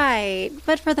 Sure. Right.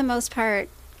 But for the most part,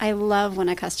 I love when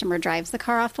a customer drives the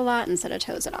car off the lot instead of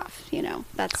tows it off.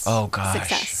 That's Oh, gosh.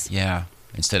 success. Yeah.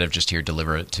 Instead of just here,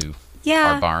 deliver it to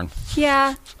Yeah. our barn.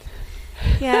 Yeah.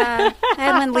 Yeah. I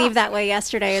had one leave that way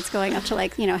yesterday. It's going up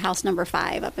to house number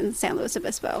 5 up in San Luis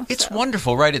Obispo. It's So,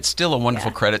 wonderful, right? It's still a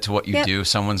wonderful Yeah. credit to what you Yep. do.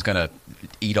 Someone's going to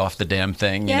eat off the damn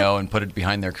thing, Yep. and put it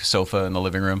behind their sofa in the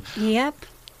living room. Yep.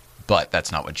 But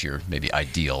that's not what your maybe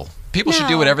ideal. People should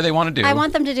do No. whatever they want to do. I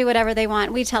want them to do whatever they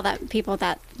want. We tell people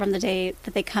that from the day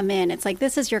that they come in. It's like,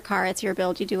 this is your car. It's your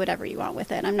build. You do whatever you want with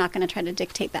it. I'm not going to try to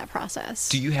dictate that process.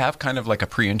 Do you have kind of like a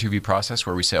pre-interview process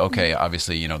where we say, okay,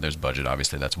 obviously, there's budget.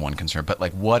 Obviously, that's one concern. But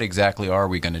like, what exactly are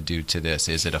we going to do to this?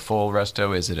 Is it a full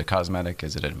resto? Is it a cosmetic?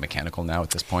 Is it a mechanical now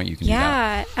at this point? You can do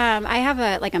that. Yeah, I have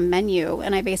a menu,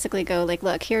 and I basically go like,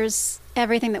 look, here's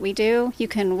everything that we do. You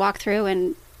can walk through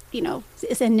and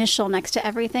is initial next to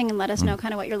everything and let us know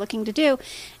kind of what you're looking to do.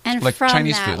 And Like from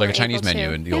Chinese that, food, like a we're Chinese able menu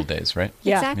to- in the old days, right?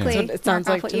 Yeah. Exactly. That's what it sounds Mark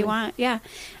off like what to you me. want. Yeah.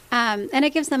 And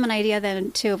it gives them an idea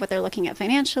then too of what they're looking at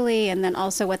financially, and then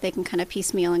also what they can kind of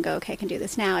piecemeal and go, okay, I can do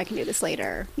this now, I can do this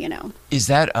later. Is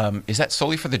that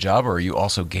solely for the job, or are you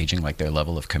also gauging like their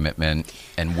level of commitment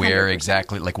and where 100%.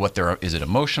 exactly, like what is it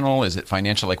emotional? Is it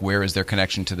financial? Like where is their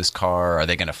connection to this car? Are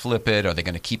they going to flip it? Are they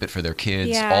going to keep it for their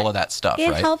kids? Yeah. All of that stuff, It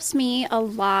right? helps me a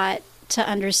lot to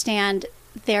understand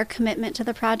their commitment to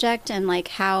the project and like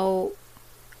how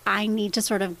I need to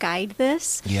sort of guide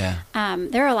this. Yeah.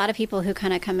 There are a lot of people who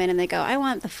kind of come in and they go, I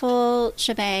want the full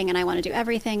shebang and I want to do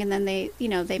everything. And then they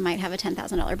might have a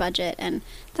 $10,000 budget, and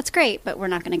that's great, but we're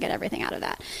not going to get everything out of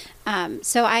that.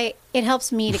 It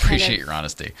helps me to Appreciate your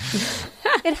honesty.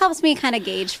 it helps me kind of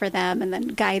gauge for them and then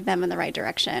guide them in the right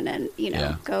direction and,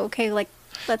 Yeah. go, okay, like,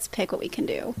 let's pick what we can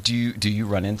do. Do you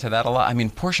run into that a lot? I mean,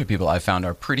 Porsche people I found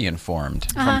are pretty informed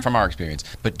from our experience.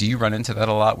 But do you run into that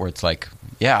a lot where it's like,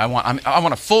 yeah, I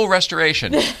want a full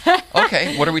restoration.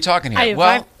 Okay, what are we talking I here? have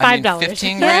Well, I mean, $5.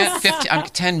 15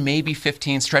 grand, 10, maybe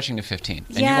 15, stretching to 15.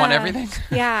 And you want everything?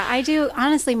 Yeah, I do,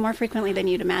 honestly, more frequently than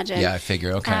you'd imagine. Yeah, I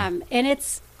figure. Okay. And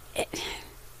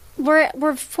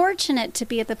we're fortunate to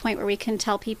be at the point where we can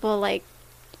tell people, like,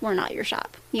 we're not your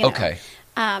shop. Okay.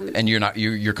 And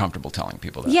you're comfortable telling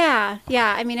people that.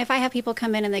 Yeah. I mean, if I have people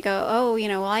come in and they go, oh,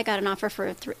 well, I got an offer for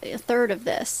a third of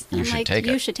this. You I'm should like, take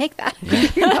it. You should take that.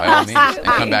 By all means. And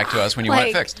come back to us when you want it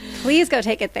Like, fixed. Please go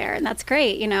take it there. And that's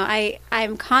great.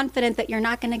 I'm confident that you're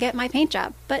not going to get my paint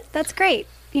job, but that's great.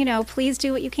 Please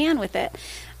do what you can with it.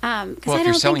 Well, if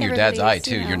you're selling your dad's eye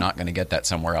too, you know, you're not going to get that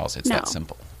somewhere else. It's that No.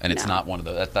 simple. And it's No. not one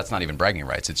of that's not even bragging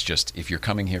rights. It's just, if you're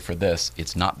coming here for this,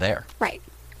 it's not there. Right.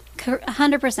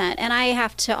 100%. And I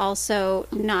have to also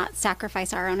not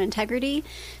sacrifice our own integrity.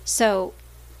 So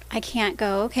I can't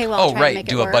go, okay, well, I'll try to make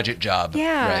do it a work. budget job.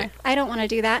 Yeah, Right. I don't want to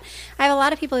do that. I have a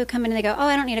lot of people who come in and they go, oh,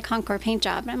 I don't need a Concord paint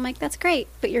job. And I'm like, that's great,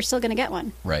 but you're still going to get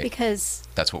one. Right. Because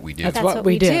That's what we do. That's that's what what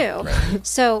we we do. do. Right.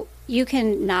 So you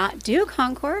can not do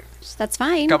Concord. So that's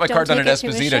fine. Got my Don't card done take at it to a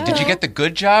Esposito. Did you show. get the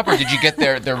good job, or did you get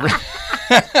the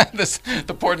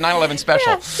Port 911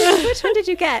 special? Yeah. Which one did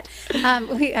you get?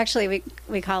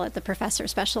 We call it the professor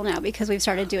special now because we've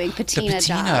started doing The patina,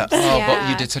 patina. jobs. Oh, Yeah. but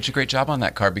you did such a great job on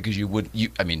that car because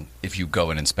I mean, if you go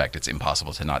and inspect, it's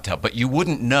impossible to not tell. But you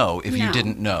wouldn't know if you No.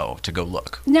 didn't know to go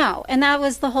look. No, and that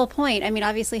was the whole point. I mean,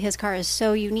 obviously his car is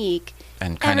so unique.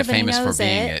 And kind of Everybody famous for knows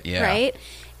being it, yeah. Right?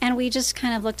 And we just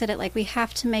kind of looked at it like we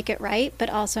have to make it right,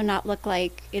 but also not look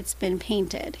like it's been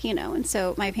painted, And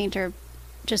so my painter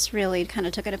just really kind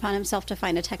of took it upon himself to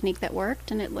find a technique that worked,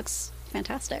 and it looks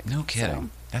fantastic. No kidding.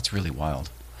 That's really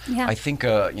wild. So, yeah. I think,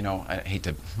 I hate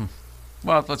to.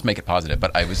 Well, let's make it positive.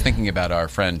 But I was thinking about our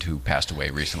friend who passed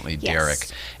away recently, Yes. Derek.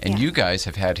 And Yeah. you guys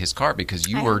have had his car because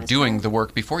you I were have his doing car. the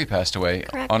work before he passed away,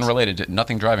 Correct. unrelated,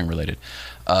 nothing driving related.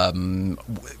 Can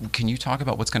you talk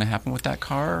about what's going to happen with that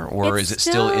car? Or It's is it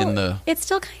still in the. It's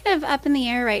still kind of up in the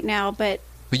air right now, but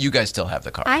But you guys still have the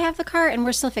car. I have the car and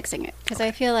we're still fixing it because I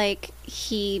feel like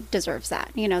he deserves that.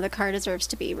 The car deserves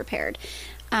to be repaired.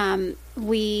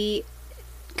 We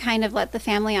kind of let the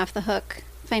family off the hook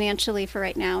financially for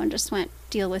right now and just went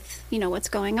deal with, what's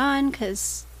going on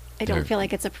because I don't They're- to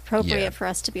like it's appropriate yeah. for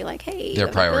us to be like, hey, Their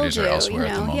we priorities billed are you, elsewhere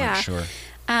at the moment, yeah.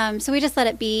 sure. So we just let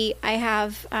it be. I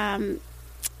have,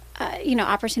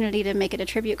 opportunity to make it a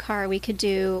tribute car. We could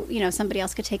do, somebody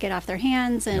else could take it off their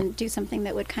hands and Yep. do something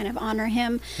that would kind of honor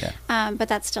him. Yeah. But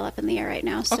that's still up in the air right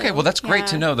now. So, Okay, well, that's great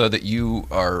to yeah. know, though, that you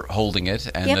are holding it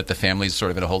and Yep. that the family's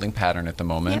sort of in a holding pattern at the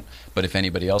moment. Yep. But if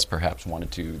anybody else perhaps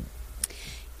wanted to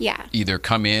Yeah. either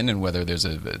come in and whether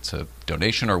it's a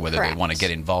donation or whether they Correct. want to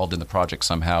get involved in the project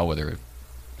somehow, whether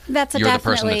That's You're the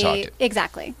person to definitely talk to.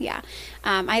 exactly. Yeah.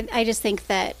 I just think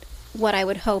that what I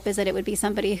would hope is that it would be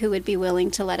somebody who would be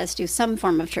willing to let us do some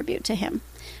form of tribute to him.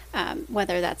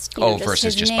 Whether that's just versus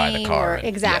his just buy the name car or and- yes,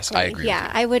 exactly. I agree with Yeah,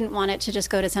 you. I wouldn't want it to just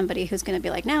go to somebody who's going to be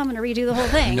like, now I'm going to redo the whole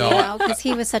thing, No. because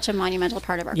he was such a monumental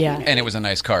part of our Yeah. community. and it was a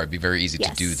nice car. It'd be very easy to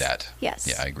Yes. do that. Yes.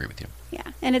 Yeah, I agree with you. Yeah,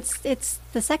 and it's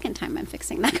the second time I'm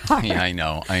fixing that car. Yeah, I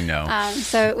know.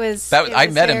 So it was. That it I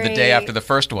was met him the day very- after the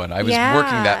first one. I was Yeah.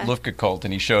 working that Lufka Colt,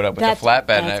 and he showed up with That's- the flatbed,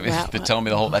 that's and I was to wow. tell me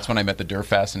the whole. That's when I met the Dur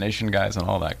Fascination guys and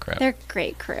all that crap. They're a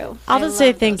great crew. I'll I just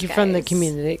say love thank those you from the guys.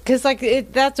 community because,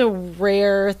 that's a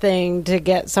rare thing to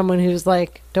get someone who's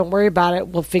like, "Don't worry about it.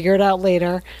 We'll figure it out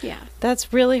later." Yeah.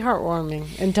 That's really heartwarming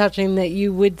and touching that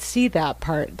you would see that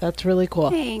part. That's really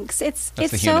cool. Thanks. It's That's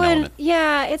the it's human so element.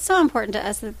 it's so important to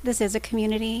us that this is a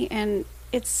community, and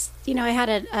it's I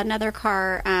had another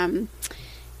car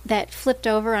that flipped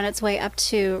over on its way up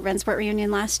to Rensport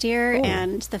Reunion last year,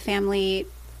 and the family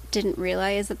didn't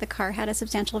realize that the car had a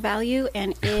substantial value,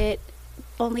 and it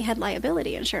only had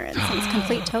liability insurance. It was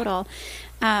complete total.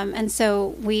 And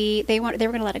so they were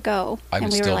going to let it go. I would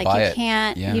and we still were like, buy you it.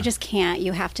 can't, Yeah. you just can't,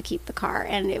 you have to keep the car.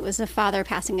 And it was a father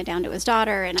passing it down to his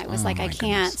daughter. And I was like, I my can't.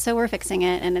 goodness. So we're fixing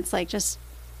it. And it's like, just,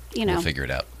 We'll figure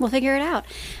it out. We'll figure it out.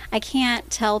 I can't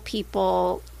tell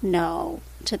people no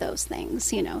to those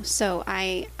things, So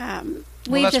I,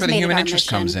 Well, that's just where the made it human our interest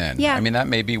mission. comes in. Yeah. I mean, that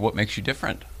may be what makes you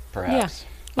different, perhaps. Yeah.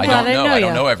 I Glad don't I know. know I don't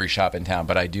you. know every shop in town,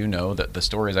 but I do know that the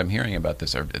stories I'm hearing about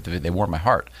this they warm my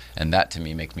heart, and that to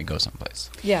me makes me go someplace.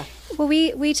 Yeah. Well,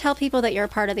 we tell people that you're a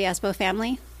part of the Espo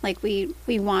family. Like we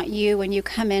want you when you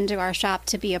come into our shop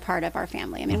to be a part of our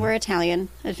family. I mean, we're Italian.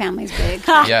 The family's big.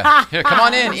 Yeah, here, come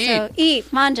on in, eat. So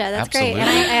eat, manja. That's great. And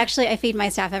Absolutely. I feed my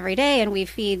staff every day, and we have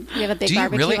a big Do you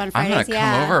barbecue really? on I'm Fridays. gonna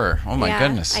come over. Oh my Yeah,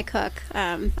 goodness. I cook.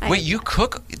 Wait, you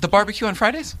cook the barbecue on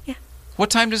Fridays? Yeah. What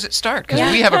time does it start? Because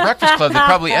Yeah. we have a breakfast club that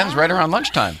probably ends right around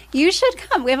lunchtime. You should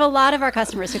come. We have a lot of our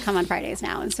customers who come on Fridays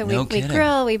now, and so No we kidding.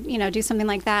 grill. We do something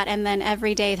like that, and then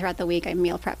every day throughout the week I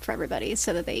meal prep for everybody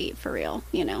so that they eat for real.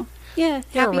 Yeah,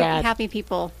 You're rad. happy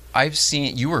people. I've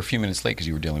seen you were a few minutes late because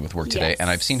you were dealing with work today, Yes. and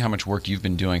I've seen how much work you've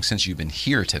been doing since you've been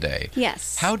here today.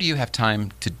 Yes. How do you have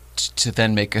time to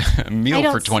then make a meal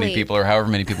don't for 20 sleep. people or however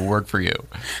many people work for you?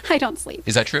 I don't sleep.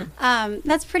 Is that true?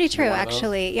 That's pretty true,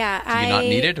 actually. Yeah. Do you not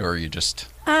need it, or are you just?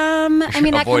 I mean, that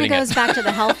kind of Avoiding it. goes back to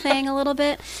the health thing a little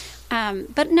bit.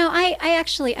 But no, I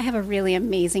have a really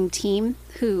amazing team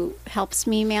who helps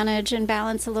me manage and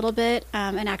balance a little bit.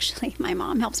 And actually, my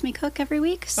mom helps me cook every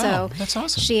week. So Oh, that's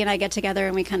awesome. She and I get together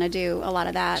and we kind of do a lot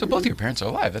of that. So both of your parents are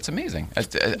alive. That's amazing.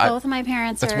 Both of my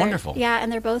parents that's are wonderful. Yeah,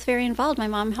 and they're both very involved. My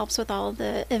mom helps with all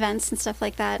the events and stuff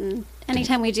like that. And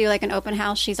anytime we do like an open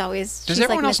house, she's Does she's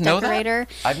everyone like else Miss know Decorator.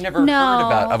 that? I've never heard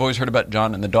about. I've always heard about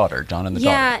John and the daughter. John and the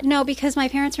Yeah, daughter. no, because my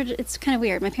parents are. It's kind of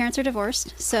weird. My parents are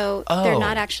divorced, so Oh. they're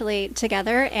not actually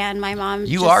together. And my mom.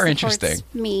 You just are supports interesting.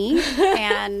 Me,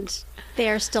 and they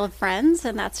are still friends,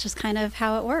 and that's just kind of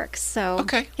how it works. So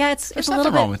Okay. yeah, it's There's a little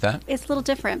nothing bit wrong with that. It's a little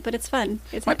different, but it's fun.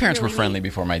 It's My parents really were friendly neat.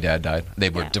 before my dad died. They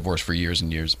were Yeah. divorced for years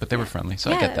and years, but they were friendly, so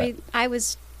Yeah, I get that. mean, I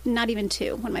was not even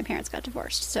 2 when my parents got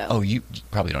divorced. So Oh, you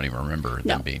probably don't even remember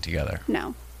No. them being together.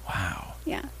 no. Wow.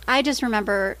 Yeah. I just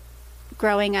remember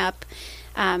growing up,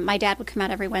 my dad would come out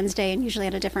every Wednesday and usually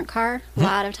had a different car. A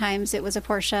lot of times it was a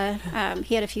Porsche.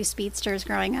 He had a few Speedsters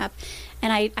growing up.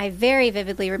 And I very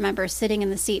vividly remember sitting in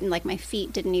the seat and like my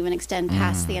feet didn't even extend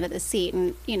past the end of the seat.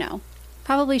 And,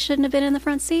 probably shouldn't have been in the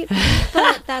front seat,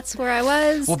 but that's where I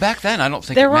was. Well, back then, I don't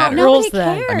think There it weren't mattered. rules Nobody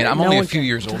then. cared. I mean, I'm No only a one few cared.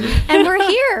 years older. And we're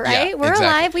here, right? Yeah, We're exactly.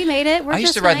 alive. We made it. We're I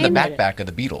used just to ride in the fine. backpack of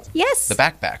the Beetle. Yes. The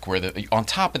backpack, where on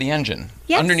top of the engine,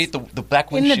 Yes. underneath the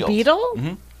back In windshield. the Beetle?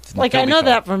 Mm-hmm. Like I know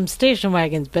that from station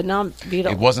wagons, but not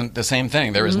Beetle. It wasn't the same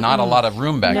thing. There was not a lot of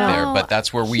room back No. there, but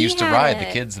that's where we He used to had ride the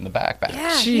it. kids in the backpack.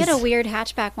 Yeah, he had a Jeez. weird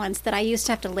hatchback once that I used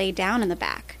to have to lay down in the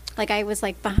back. Like I was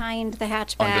like behind the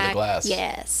hatchback. Under the glass.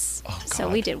 Yes. Oh, So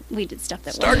God. we did stuff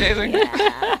that Stargazing.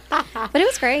 Yeah. But it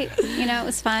was great. It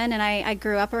was fun, and I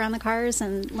grew up around the cars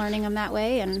and learning them that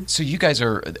way. And So you guys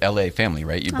are LA family,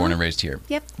 right? You're born and raised here.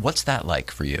 Yep. What's that like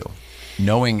for you?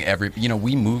 Knowing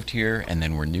we moved here and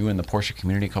then we're new in the Porsche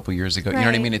community a couple years ago. You know what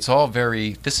I Right. mean? It's all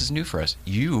this is new for us.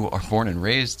 You are born and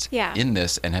raised Yeah. in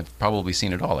this and have probably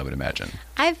seen it all, I would imagine.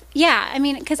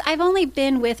 because I've only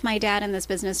been with my dad in this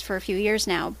business for a few years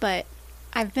now, but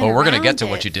I've been. Well, we're going gonna to get to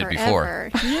what you did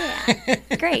before. Yeah,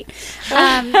 great.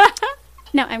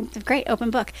 No, I'm great, open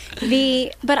book.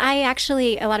 But I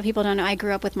actually, a lot of people don't know, I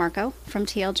grew up with Marco from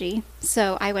TLG,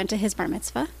 so I went to his bar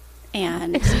mitzvah,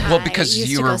 and because I used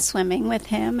you to were- go swimming with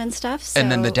him and stuff. So And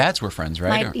then the dads were friends,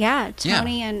 right? Or-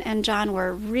 Tony and John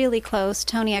were really close.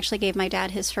 Tony actually gave my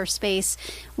dad his first space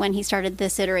when he started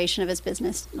this iteration of his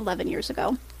business 11 years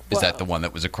ago. Is that the one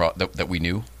that was across that we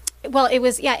knew? Well, it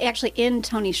was, actually in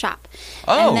Tony's shop.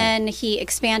 Oh. And then he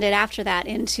expanded after that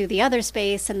into the other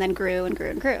space and then grew and grew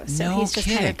and grew. So No he's just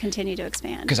kind kidding. of continued to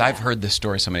expand. Because I've heard this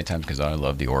story so many times because I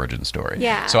love the origin story.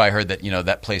 Yeah. So I heard that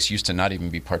that place used to not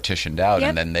even be partitioned out, Yep.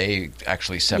 and then they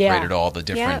actually separated all the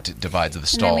different Yep. divides of the And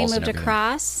stalls. then we moved everything.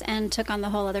 across and took on the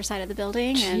whole other side of the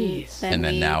building. Jeez. And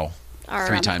then we now are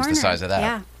 3 around times the corner. size of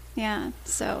that. Yeah.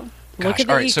 So Look Gosh, at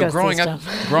the all right. So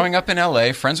ecosystem. growing up in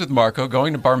LA, friends with Marco,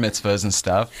 going to bar mitzvahs and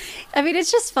stuff. I mean,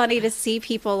 it's just funny to see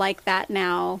people like that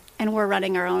now, and we're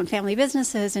running our own family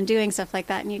businesses and doing stuff like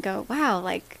that, and you go, wow,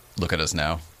 like Look at us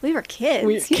now. we were kids.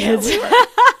 We were kids.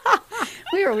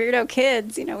 We were weirdo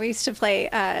kids. We used to play.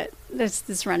 There's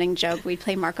this running joke. We'd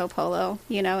play Marco Polo,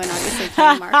 and obviously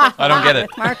playing Marco Polo I don't get it.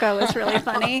 with Marco was really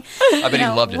funny. I bet he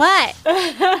loved it. What,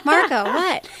 Marco?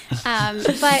 What?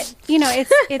 But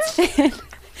it's been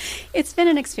It's been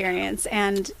an experience,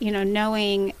 and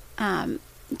knowing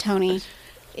Tony,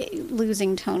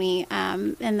 losing Tony,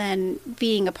 and then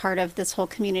being a part of this whole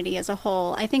community as a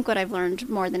whole, I think what I've learned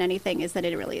more than anything is that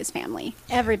it really is family.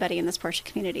 Everybody in this Porsche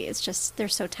community is just, they're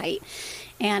so tight,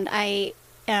 and I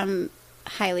am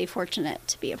highly fortunate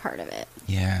to be a part of it.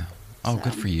 Yeah. Oh, So,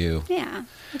 good for you. Yeah,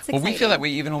 it's Well, we feel exciting. that way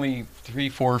even only 3,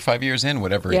 4, or 5 years in,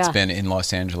 whatever it's Yeah. been in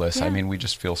Los Angeles. I Yeah. mean, we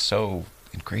just feel so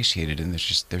ingratiated, and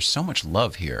there's so much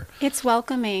love here. It's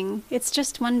welcoming. It's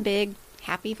just one big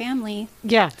happy family.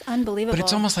 Yeah. It's unbelievable. But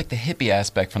it's almost like the hippie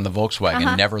aspect from the Volkswagen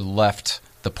Uh-huh. never left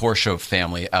the Porsche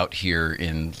family out here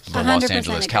in the 100% Los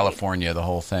Angeles, agree. California, the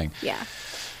whole thing. Yeah.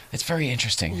 It's very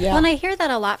interesting. Yeah. Well, and I hear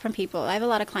that a lot from people. I have a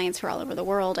lot of clients who are all over the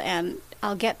world, and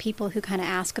I'll get people who kind of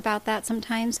ask about that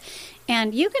sometimes.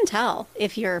 And you can tell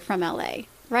if you're from LA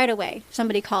right away.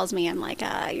 Somebody calls me, I'm like,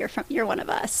 you're one of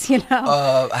us,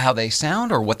 How they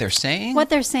sound or what they're saying? What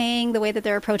they're saying, the way that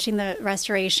they're approaching the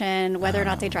restoration, whether or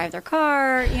not they drive their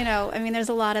car, I mean, there's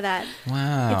a lot of that.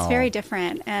 Wow. It's very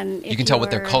different. And You if can tell what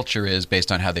their you're- culture is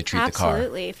based on how they treat the car.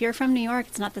 Absolutely. If you're from New York,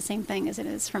 it's not the same thing as it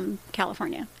is from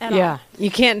California at Yeah. all.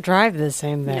 You can't drive the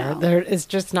same there. No. It's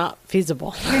just not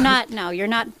feasible. You're not Well, you're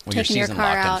taking your season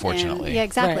car locked, out. unfortunately. Yeah,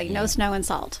 exactly. Right. No snow and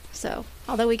salt. So,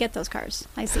 although we get those cars,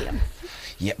 I see them.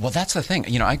 Yeah, well, that's the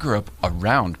thing. I grew up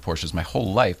around Porsches my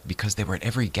whole life because they were at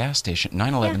every gas station.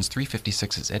 911s,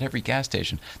 356s at every gas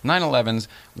station. 911s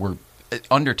were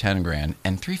under 10 grand,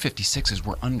 and 356s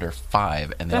were under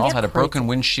 5, and they That's all had a broken crazy.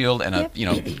 windshield and a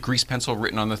grease pencil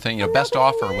written on the thing, best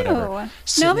offer or whatever. Knew.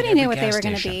 Sitting at Nobody every knew what they gas were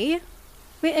going to station.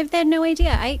 be. They had no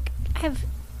idea. I have,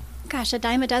 a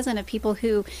dime a dozen of people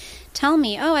who tell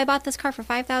me, "Oh, I bought this car for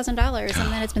 $5,000,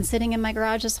 and then it's been sitting in my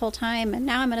garage this whole time, and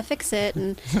now I'm going to fix it."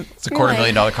 And It's a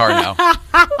 $250,000 car now.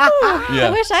 I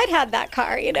wish I'd had that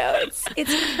car.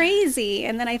 It's crazy.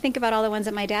 And then I think about all the ones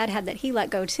that my dad had that he let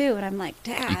go too, and I'm like,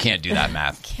 Dad, You can't do that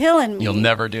math. killing me. You'll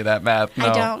never do that math. No.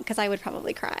 I don't, because I would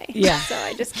probably cry. Yeah. So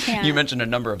I just can't. You mentioned a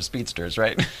number of speedsters,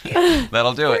 right?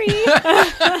 That'll do it.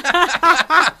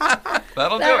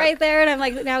 That'll do that it. right there, and I'm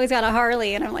like, now he's got a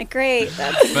Harley, and I'm like, great.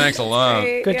 That's Thanks a lot.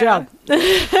 great. Good Yeah.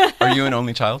 job. Are you an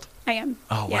only child? I am.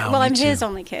 Oh, Yeah. wow, Well, me I'm his too.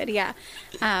 only kid. Yeah.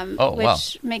 Oh, which wow.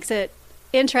 makes it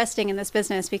interesting in this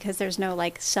business because there's no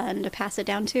son to pass it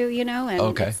down to, and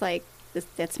Okay. it's like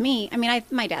that's me. I mean,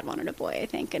 my dad wanted a boy, I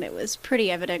think, and it was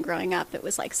pretty evident growing up. It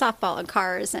was like softball and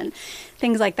cars and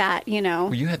things like that.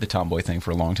 Well, you had the tomboy thing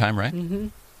for a long time, right? Mm-hmm.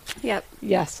 Yep.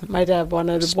 Yes, my dad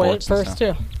wanted a boy at Sports and first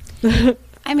stuff. too.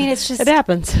 I mean, it's just It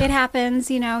happens. It happens.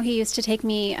 He used to take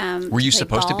me. Were you play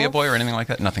supposed to be a golf. boy or anything like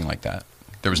that? Nothing like that.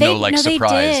 There was They, no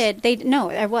surprise. They did. No,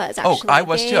 there was. Oh, Actually. I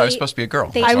was too. I was supposed to be a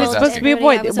girl. they I was told supposed to be a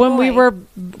boy. everybody I was a When we boy. were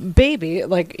baby,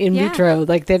 like in Yeah. vitro,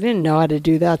 like they didn't know how to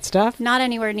do that stuff. Not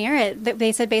anywhere near it.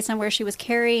 They said based on where she was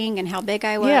carrying and how big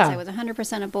I was, Yeah. I was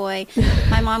 100% a boy.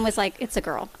 My mom was like, "It's a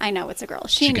girl. I know it's a girl."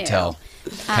 She knew. could tell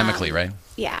chemically, right?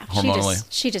 Yeah, Hormonally.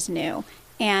 she just knew.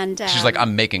 And She's like,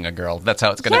 I'm making a girl. That's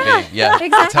how it's going to yeah, be. Yeah, exactly.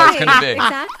 that's how it's going to be.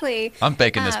 Exactly. I'm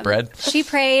baking this bread. She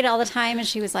prayed all the time, and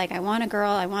she was like, "I want a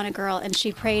girl. I want a girl." And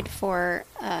she prayed for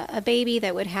a baby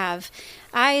that would have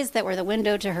eyes that were the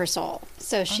window to her soul.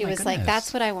 So she my was like, goodness.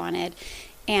 "That's what I wanted."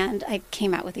 And I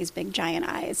came out with these big giant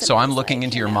eyes. and So I I'm was looking like,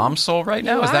 into you your know, mom's soul right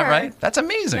now. you Is that are. right? That's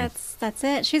amazing. That's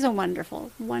it. She's a wonderful,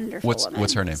 wonderful woman.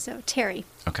 What's her name? So Terry.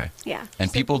 Okay. Yeah.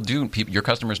 And your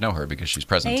customers know her because she's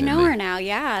present. They in know the- her now.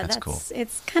 Yeah, That's cool.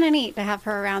 It's kind of neat to have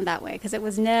her around that way because it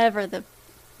was never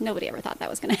nobody ever thought that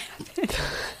was going to happen.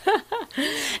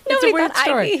 Nobody weird thought I'd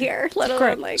story. be here, let It's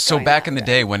alone great. like. So going back in the out.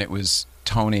 day when it was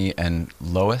Tony and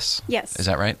Lois. Yes. Is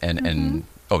that right? And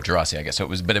Gerasi, I guess. So it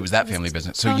was that family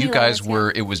business. So Tony, you guys Lois, yeah.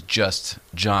 were. It was just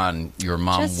John. Your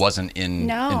mom Just- wasn't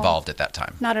no. involved at that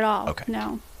time. Not at all. Okay.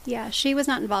 No. Yeah, she was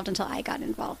not involved until I got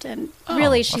involved, and Oh,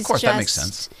 really, of she's course, just that makes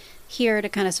sense. here to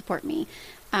kind of support me.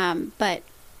 But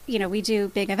we do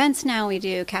big events now. We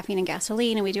do caffeine and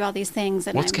gasoline, and we do all these things.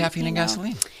 And What's I'm, caffeine you and know,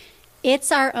 gasoline?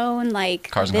 It's our own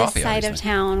Cars and this coffee, side of obviously.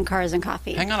 town cars and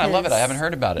coffee. Hang on, I love it. I haven't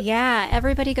heard about it. Yeah,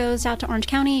 everybody goes out to Orange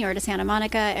County or to Santa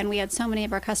Monica, and we had so many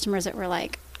of our customers that were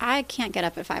like, I can't get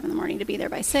up at 5 a.m. to be there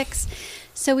by 6.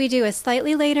 So we do a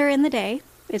slightly later in the day.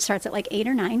 It starts at like 8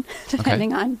 or 9,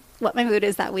 depending on what my mood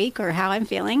is that week or how I'm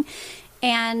feeling.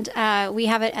 And we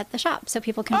have it at the shop, so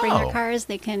people can bring Oh. their cars.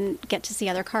 They can get to see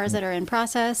other cars that are in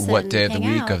process. What and day of the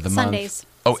hang week out. of the month? Sundays.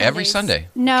 Oh, every Sundays. Sunday?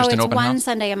 No, Just an it's open one house?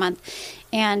 Sunday a month,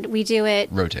 and we do it.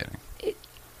 Rotating.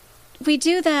 We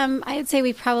do them. I'd say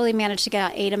we probably manage to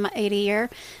get out 8 a year,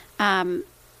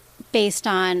 based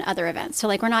on other events. So,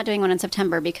 like, we're not doing one in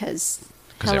September because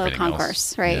hello everything else.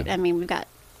 concourse, right? Yeah. I mean, we've got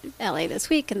LA this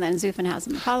week, and then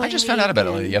Zuffenhausen the following I just week. found out about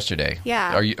it and- yesterday.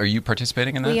 Yeah. Are you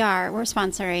participating in that? We are. We're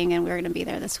sponsoring, and we're going to be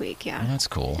there this week. Yeah. Oh, that's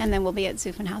cool. And then we'll be at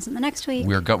Zuffenhausen the next week.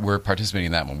 We're participating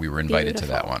in that one. We were invited to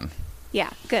that Beautiful. one. Yeah,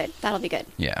 good. That'll be good.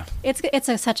 Yeah.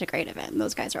 It's such a great event.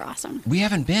 Those guys are awesome. We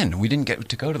haven't been. We didn't get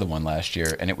to go to the one last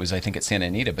year, and it was, I think, at Santa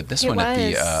Anita. But this It one at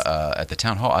was. the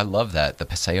town hall, I love that. The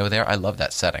Paseo there, I love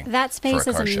that setting. That space for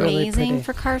a is car show. Really amazing pretty.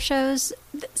 for car shows.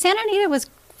 Santa Anita was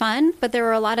fun, but there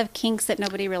were a lot of kinks that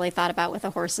nobody really thought about with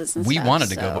the horses and We stuff. wanted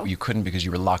to go, so- but you couldn't because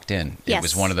you were locked in. It Yes.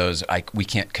 was one of those, we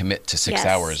can't commit to 6 Yes.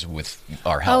 hours with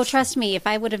our Oh, health. trust me, if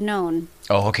I would have known,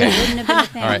 Oh, okay. it wouldn't have been a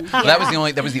thing. All right. Well,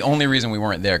 that was the only reason we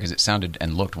weren't there, because it sounded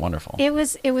and looked wonderful. It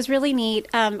was really neat.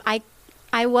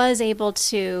 I was able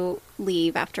to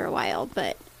leave after a while,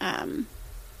 but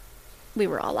we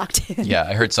were all locked in. Yeah,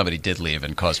 I heard somebody did leave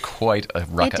and caused quite a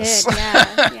ruckus. It did,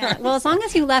 yeah. Well, as long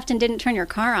as you left and didn't turn your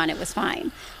car on, it was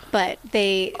fine. But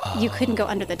you couldn't go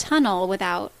under the tunnel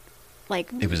without, like,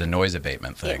 It was a noise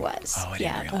abatement thing. it was. Oh, I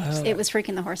yeah. didn't realize. It was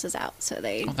freaking the horses out, so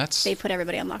they that's- they put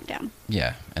everybody on lockdown.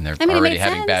 Yeah, and they're I mean, it already made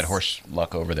having bad sense. horse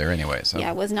luck over there anyway. So.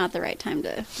 Yeah, it was not the right time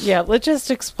to. Yeah,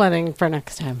 logistics planning for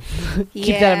next time.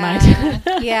 Keep that in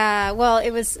mind. Yeah, well,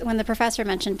 it was when the professor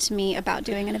mentioned to me about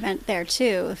doing an event there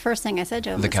too. The first thing I said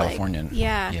to him The was Californian. like,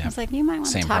 yeah, Yeah. I was like, you might want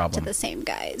to Same talk problem. to the same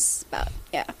guys about,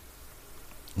 Yeah.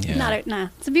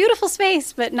 It's a beautiful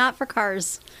space, but not for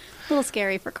cars. A little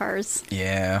scary for cars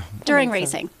Yeah. during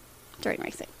makes racing. During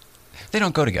racing. They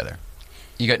don't go together.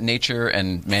 You got nature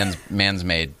and man's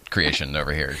made creation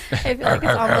over here. I feel like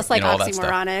it's almost like all that stuff.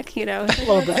 oxymoronic, you know.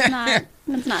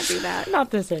 Let's not do that.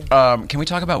 Not the same. Can we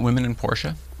talk about women in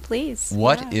Porsche? Please.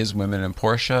 What is Women in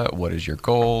Porsche? What is your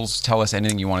goals? Tell us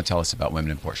anything you want to tell us about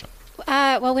Women in Porsche.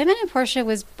 Well, Women in Porsche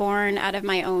was born out of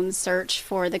my own search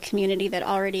for the community that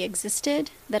already existed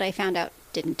that I found out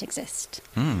didn't exist.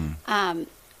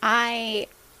 I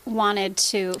wanted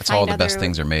to It's find all the best other-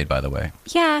 things are made, by the way.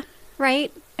 Yeah,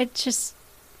 right. It's just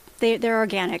they're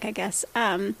organic, I guess.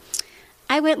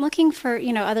 I went looking for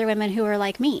other women who were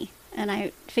like me, and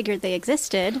I figured they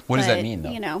existed. What does that but, mean,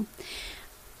 though?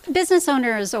 Business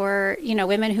owners or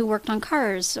women who worked on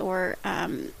cars or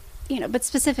but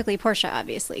specifically Porsche,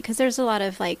 obviously, because there's a lot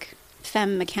of like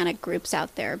femme mechanic groups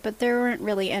out there, but there weren't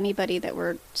really anybody that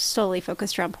were solely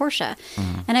focused around Porsche.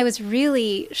 And I was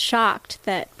really shocked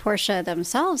that Porsche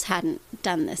themselves hadn't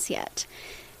done this yet.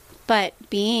 But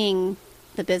being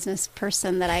the business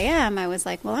person that I am, I was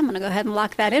like, well, I'm going to go ahead and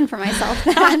lock that in for myself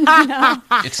then.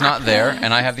 It's not there,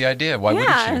 and I have the idea. Why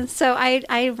wouldn't you? So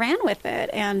I ran with it,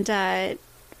 and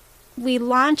we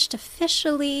launched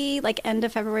officially like end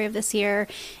of February of this year,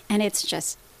 and it's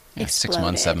just Yeah, 6 exploded.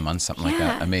 months, 7 months, something like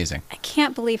that. Yeah. Amazing. I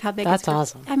can't believe how big That's it's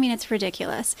awesome. I mean, it's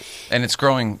ridiculous. And it's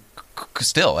growing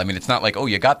still. I mean, it's not like, oh,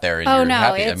 you got there and Oh you're no,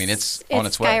 happy. I mean, it's on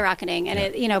its way. skyrocketing,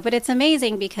 and Yeah. but it's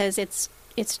amazing because it's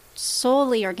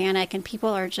solely organic, and people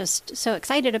are just so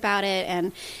excited about it,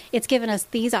 and it's given us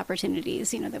these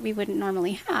opportunities, that we wouldn't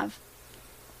normally have.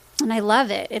 And I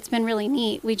love it. It's been really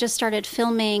neat. We just started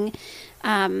filming.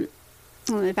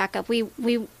 Let me back up.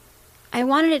 I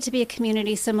wanted it to be a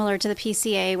community similar to the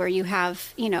PCA, where you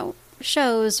have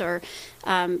shows or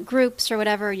groups or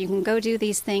whatever. You can go do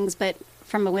these things, but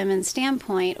from a women's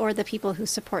standpoint, or the people who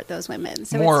support those women.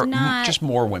 So More, it's not just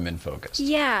more women focused.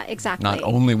 Yeah, exactly. Not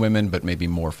only women, but maybe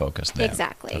more focused there.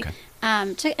 Exactly. Okay.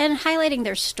 And highlighting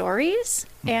their stories.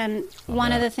 And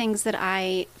one of that. the things that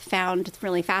I found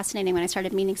really fascinating when I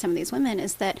started meeting some of these women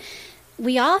is that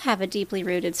we all have a deeply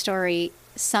rooted story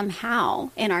somehow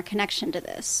in our connection to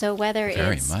this. So whether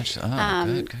Very it's much.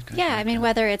 Oh, good. yeah, I good, mean, good.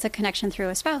 whether it's a connection through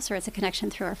a spouse or it's a connection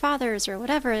through our fathers or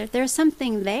whatever, there's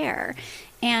something there.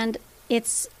 And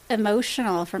it's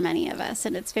emotional for many of us,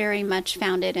 and it's very much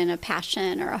founded in a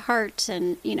passion or a heart.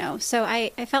 And, so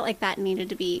I felt like that needed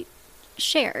to be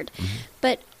shared. Mm-hmm.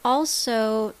 But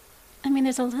also, I mean,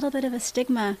 there's a little bit of a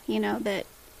stigma,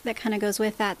 that kind of goes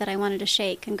with that I wanted to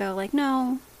shake and go like,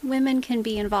 no, women can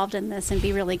be involved in this and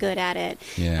be really good at it.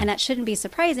 Yeah. And that shouldn't be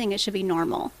surprising. It should be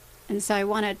normal. And so I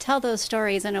want to tell those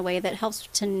stories in a way that helps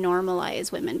to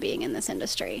normalize women being in this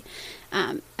industry.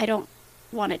 I don't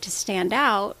want it to stand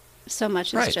out so much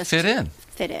as Right, just fit in.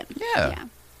 Fit in. Yeah.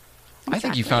 I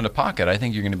think you Exactly. found a pocket. I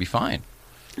think you're going to be fine.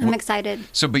 I'm excited.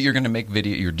 So, but you're going to make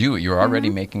video. You're already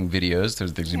making videos.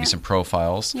 There's going to Yeah. be some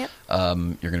profiles. Yep.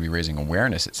 You're going to be raising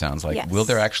awareness. It sounds like. Yes. Will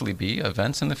there actually be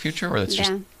events in the future, or that's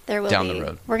just there will down be. the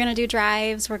road? We're going to do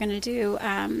drives. We're going to do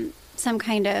some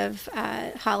kind of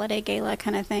holiday gala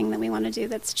kind of thing that we want to do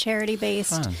that's charity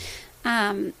based.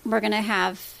 Fun. We're going to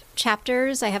have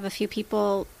chapters. I have a few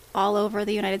people all over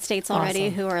the United States already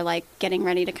Awesome. who are like getting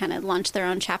ready to kind of launch their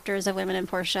own chapters of Women in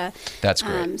Porsche. That's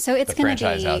great. So it's the going to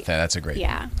franchise be out there. That's a great,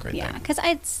 yeah, great yeah. thing. Because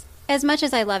it's as much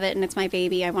as I love it and it's my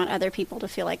baby, I want other people to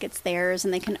feel like it's theirs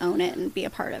and they can own it and be a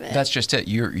part of it. That's just it.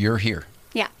 You're here.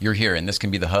 Yeah. You're here, and this can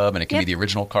be the hub, and it can Yep. be the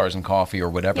original Cars and Coffee or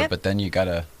whatever. Yep. But then you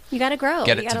gotta. You got to grow.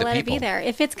 Get it You to got to the let it be people. there.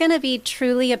 If it's going to be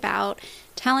truly about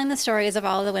telling the stories of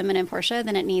all the women in Porsche,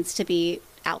 then it needs to be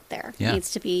out there. Yeah. It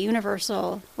needs to be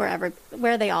universal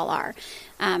where they all are.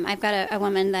 I've got a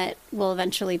woman that will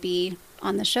eventually be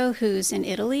on the show who's in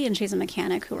Italy, and she's a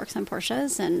mechanic who works on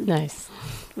Porsches, and Nice.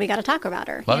 we got to talk about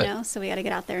her. Love you it. know, so we got to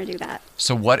get out there and do that.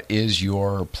 So, what is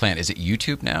your plan? Is it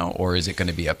YouTube now, or is it going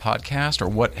to be a podcast, or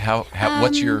what? How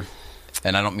what's your?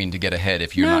 And I don't mean to get ahead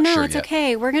if you're not sure it's yet.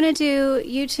 okay. We're going to do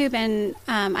YouTube and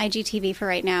IGTV for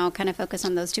right now, kind of focus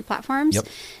on those two platforms. Yep.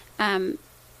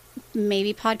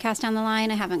 Maybe podcast down the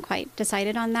line. I haven't quite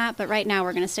decided on that, but right now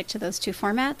we're going to stick to those two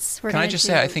formats. Can I just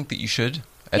say, I think that you should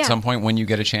at Yeah. some point when you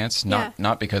get a chance.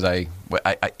 Not because I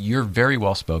you're very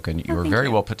well spoken. You're thank very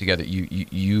you. well put together.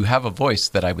 You have a voice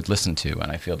that I would listen to,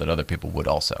 and I feel that other people would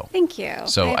also. Thank you.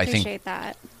 So I I think- appreciate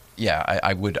that. Yeah,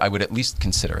 I would at least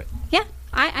consider it. Yeah.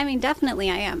 I mean, definitely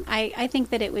I am. I think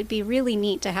that it would be really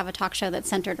neat to have a talk show that's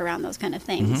centered around those kind of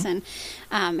things and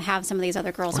have some of these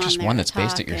other girls Or on just there one to that's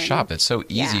based at talk your and- shop. That's so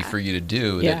easy Yeah. for you to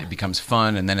do Yeah. that it becomes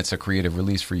fun, and then it's a creative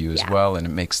release for you as Yeah. well, and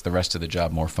it makes the rest of the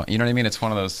job more fun. You know what I mean? It's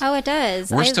one of those. Oh, it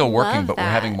does. We're I still working, love but we're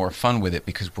that. having more fun with it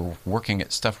because we're working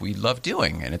at stuff we love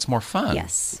doing, and it's more fun.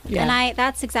 Yes. Yeah. And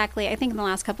that's exactly, I think in the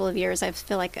last couple of years, I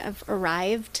feel like I've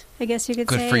arrived, I guess you could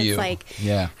Good say. for It's you. like,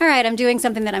 Yeah. all right, I'm doing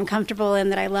something that I'm comfortable in,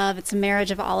 that I love. It's a marriage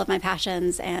of all of my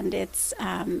passions, and it's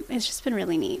just been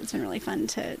really neat. It's been really fun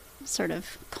to sort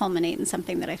of culminate in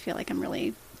something that I feel like I'm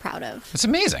really proud of. It's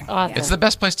amazing. Awesome. It's the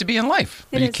best place to be in life.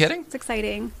 Are It you is. kidding? It's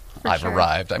exciting. for I've sure.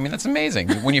 arrived. I mean, that's amazing.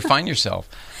 When you find yourself.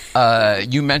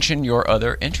 You mentioned your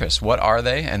other interests. What are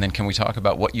they? And then can we talk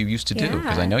about what you used to do?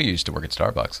 Because Yeah. I know you used to work at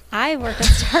Starbucks. I worked at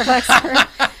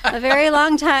Starbucks for a very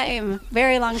long time.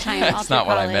 Very long time. all That's through not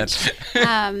what I college.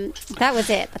 meant. That was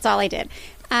it. That's all I did.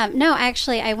 No,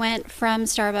 actually, I went from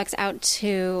Starbucks out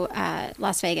to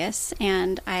Las Vegas,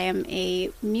 and I am a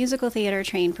musical theater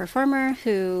trained performer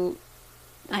who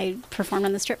I performed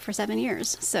on the Strip for 7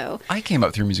 years. So I came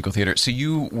up through musical theater. So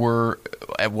you were,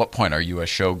 at what point? Are you a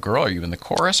show girl? Are you in the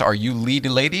chorus? Are you lead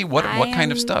lady? What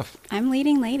kind of stuff? I'm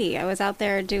leading lady. I was out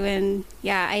there doing,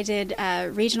 I did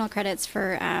regional credits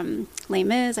for Les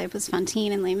Mis. I was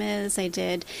Fantine in Les Mis. I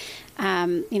did,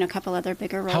 a couple other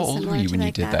bigger roles. How old were similar you to when you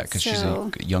like did that? Because she's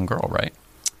a young girl, right?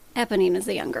 Eponine is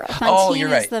the young girl. Fantine Oh, you're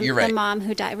right, is the, you're right. the mom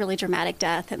who died really dramatic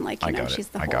death, and I got she's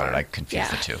it. the I got it. whore. I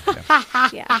confused Yeah. the two.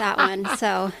 Yeah. Yeah, that one.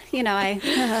 So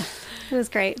it was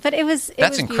great, but it was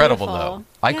That's incredible, beautiful.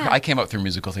 though. Yeah. I came up through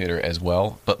musical theater as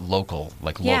well, but local,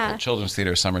 Yeah. local children's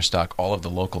theater, summer stock, all of the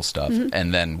local stuff,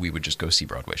 and then we would just go see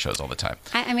Broadway shows all the time.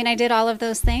 I mean, I did all of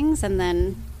those things and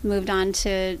then moved on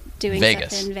to doing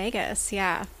Vegas. stuff in Vegas.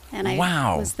 Yeah. And I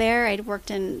Wow. was there. I worked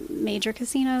in major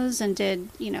casinos and did,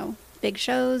 big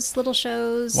shows, little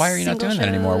shows. Why are you not single doing that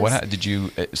anymore? shows. Did you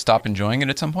stop enjoying it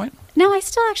at some point? No, I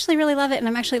still actually really love it. And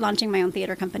I'm actually launching my own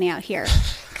theater company out here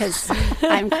because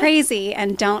I'm crazy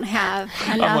and don't have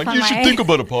enough on my...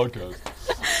 about a podcast.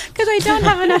 Because I don't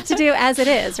have enough to do as it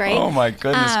is, right? Oh my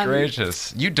goodness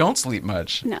gracious! You don't sleep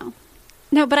much. No,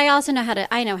 but I also know how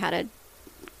to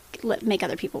make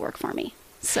other people work for me.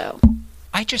 So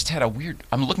I just had a weird.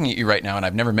 I'm looking at you right now, and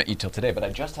I've never met you till today, but I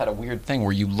just had a weird thing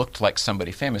where you looked like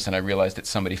somebody famous, and I realized it's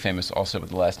somebody famous also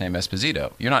with the last name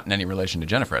Esposito. You're not in any relation to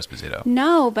Jennifer Esposito.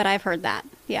 no, but I've heard that.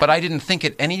 Yeah. But I didn't think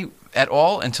it at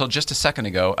all until just a second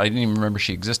ago. I didn't even remember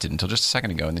she existed until just a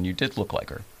second ago, and then you did look like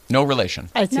her. No relation.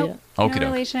 I see Nope. it. No Okey-doke.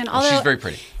 relation. Well, Although she's very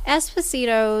pretty.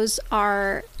 Espositos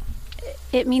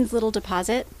it means little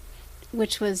deposit,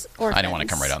 which was orphans. I didn't want to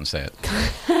come right out and say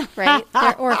it. Right?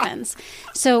 They're orphans.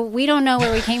 So we don't know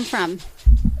where we came from.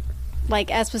 Like,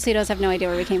 Espositos have no idea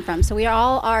where we came from. So we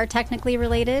all are technically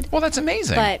related, Well, that's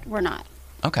amazing. but we're not.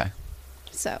 Okay.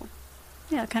 So,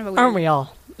 yeah, kind of a weird... Aren't we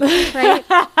all? Right?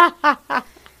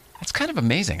 That's kind of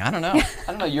amazing. I don't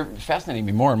know. You're fascinating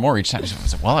me more and more each time.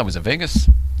 Well, I was a Vegas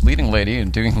leading lady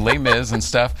and doing Les Mis and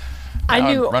stuff. I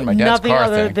Now knew run my dad's nothing car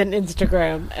other thing. than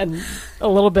Instagram and a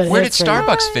little bit of Where did history.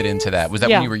 Starbucks fit into that? Was that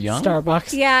yeah, when you were young?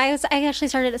 Starbucks. Yeah, I actually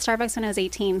started at Starbucks when I was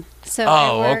 18. So Oh,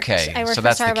 I worked okay. So for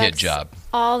that's the Starbucks kid job.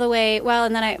 all the way. Well,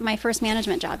 and then my first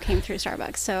management job came through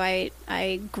Starbucks. So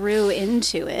I grew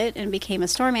into it and became a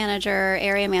store manager,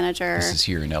 area manager. This is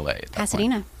here in LA. At that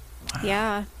Pasadena. point.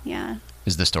 Yeah.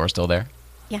 Is the store still there?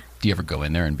 Yeah. Do you ever go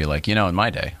in there and be like, in my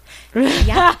day,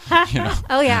 Yeah. you know,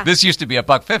 Oh yeah. this used to be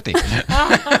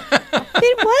 $1.50.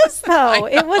 It was though.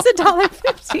 It was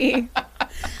 $1.50.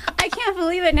 I can't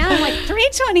believe it now. I'm like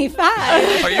 $3.25.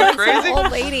 Are you crazy?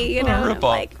 Old lady, you know. Rip I'm off.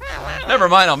 like, Never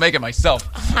mind, I'll make it myself.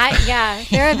 yeah.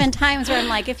 There have been times where I'm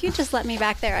like, if you just let me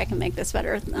back there, I can make this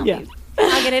better. Yeah.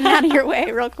 I'll get in and out of your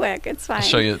way real quick. It's fine. I'll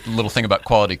show you a little thing about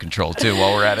quality control too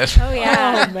while we're at it. Oh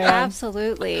yeah, Oh, man.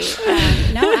 absolutely.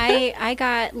 No, I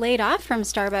got laid off from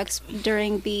Starbucks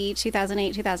during the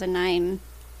 2008-2009,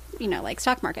 like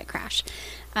stock market crash.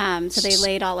 So they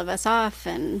laid all of us off,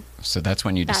 and So that's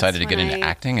when you That's decided to get when into I-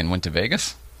 acting and went to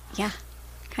Vegas? yeah.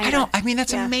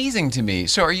 That's Yeah. amazing to me.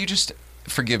 So are you just,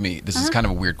 forgive me, this is kind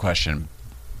of a weird question,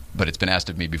 but it's been asked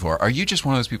of me before. Are you just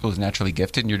one of those people who's naturally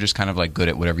gifted and you're just kind of like good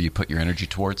at whatever you put your energy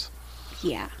towards?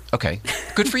 Yeah. Okay.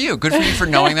 Good for you. Good for you for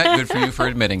knowing that. Good for you for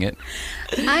admitting it.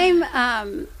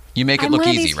 I'm You make it I'm look one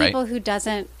of easy, these right? people who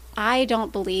doesn't. I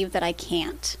don't believe that I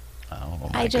can't. Oh,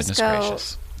 my I just goodness go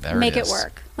gracious. There make it is.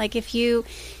 work. Like if you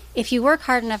work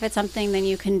hard enough at something, then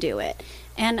you can do it.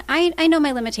 And I know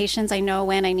my limitations. I know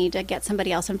when I need to get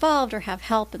somebody else involved or have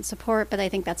help and support, but I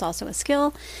think that's also a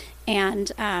skill.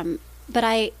 And but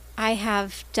I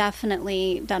have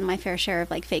definitely done my fair share of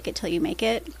like fake it till you make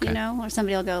it, Okay. or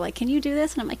somebody will go like, "Can you do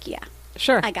this?" And I'm like, "Yeah,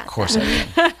 Sure. I got Of course that."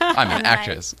 I can. I'm an And then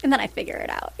actress. and then I figure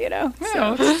it out, Yeah,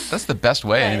 that's the best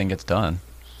way Right. anything gets done.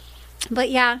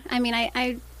 But yeah, I mean,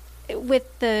 I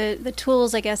with the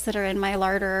tools, I guess, that are in my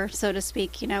larder, so to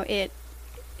speak,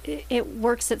 it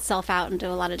works itself out into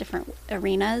a lot of different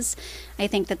arenas. I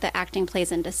think that the acting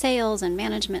plays into sales and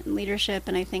management and leadership,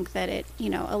 and I think that it,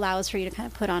 allows for you to kind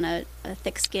of put on a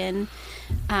thick skin.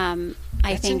 I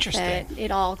That's think interesting. that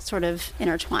it all sort of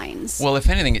intertwines. Well, if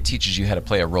anything, it teaches you how to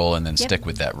play a role and then Yep. stick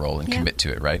with that role and Yep. commit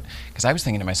to it, right? Because I was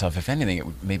thinking to myself, if anything, it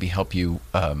would maybe help you.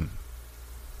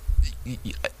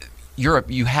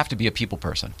 You have to be a people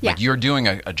person. Yeah. Like you're doing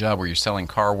a job where you're selling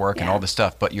car work and Yeah. all this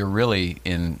stuff, but you're really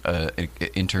in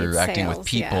interacting with sales,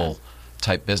 people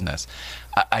type business.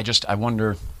 I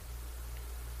wonder.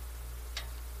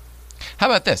 How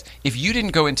about this? If you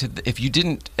didn't go into, if you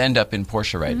didn't end up in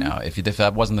Porsche right Mm-hmm. now, if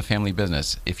that wasn't the family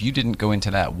business, if you didn't go into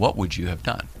that, what would you have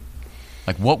done?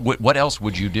 Like what else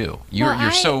would you do? You're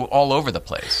Well, so all over the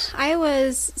place. I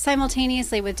was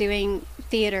simultaneously with doing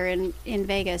theater in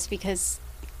Vegas because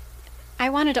I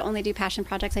wanted to only do passion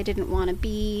projects. I didn't want to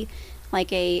be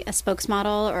like a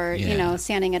spokesmodel or, Yeah.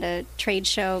 standing at a trade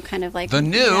show kind of like The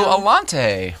new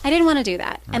Alante. I didn't want to do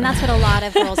that. And that's what a lot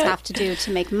of girls have to do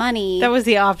to make money. That was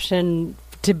the option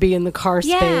to be in the car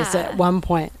space Yeah. at one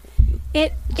point.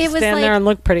 it was Stand like there and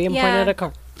look pretty and point yeah, at a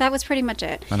car. That was pretty much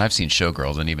it. And I've seen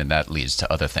Showgirls, and even that leads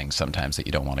to other things sometimes that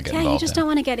you don't want to get Yeah, involved you just in. don't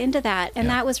want to get into that. And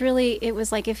Yeah. that was really, it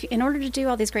was like, if in order to do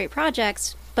all these great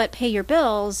projects, but pay your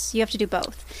bills, you have to do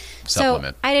both.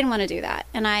 Supplement. So I didn't want to do that.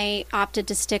 And I opted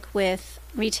to stick with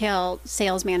retail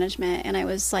sales management. And I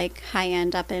was like high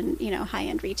end up in, high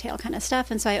end retail kind of stuff.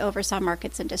 And so I oversaw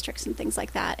markets and districts and things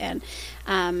like that. And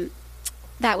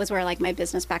that was where like my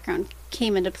business background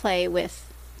came into play with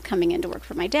coming in to work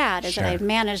for my dad, is Sure. that I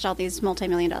managed all these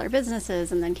multi-million-dollar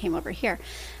businesses and then came over here.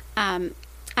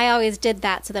 I always did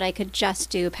that so that I could just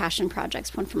do passion projects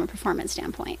from a performance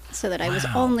standpoint, so that I was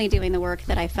Wow. only doing the work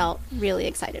that I felt really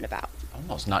excited about.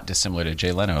 Almost not dissimilar to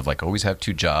Jay Leno of like always have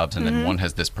two jobs, and Mm-hmm. then one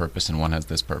has this purpose and one has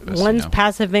this purpose. One's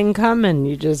passive income and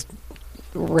you just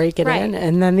rake it Right. in,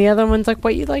 and then the other one's like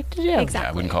what you like to do. Exactly. Yeah,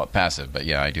 I wouldn't call it passive, but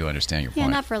yeah, I do understand your Yeah,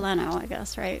 point. not for Leno, I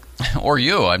guess, right? Or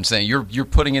you. I'm saying you're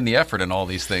putting in the effort in all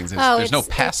these things. There's no it's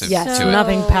passive Yes, to so- it.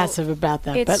 nothing passive about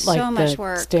that, it's but like so much the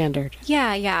work. standard.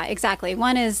 Yeah, exactly.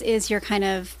 One is your kind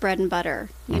of bread and butter,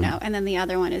 you know, and then the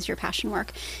other one is your passion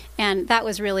work. And that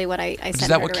was really what I is centered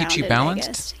that what keeps around you in balanced?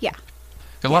 Vegas. Yeah.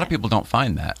 A lot of Yeah. people don't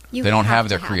find that. You They don't have have to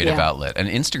their have creative it. outlet. And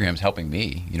Instagram's helping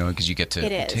me, because you get to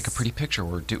It is. take a pretty picture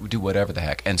or do whatever the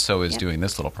heck. And so is Yep. doing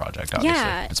this little project, obviously.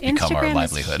 Yeah, It's become our Instagram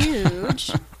livelihood. is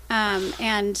huge,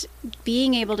 and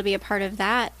being able to be a part of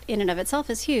that in and of itself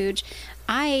is huge.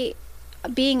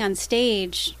 Being on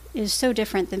stage is so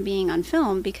different than being on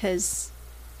film because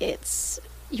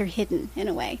you're hidden in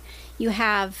a way. You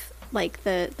have like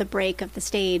the break of the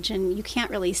stage, and you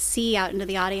can't really see out into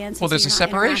the audience. Well, and there's so a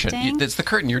you're not separation. interacting. It's the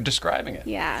curtain. You're describing it.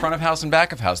 Yeah. Front of house and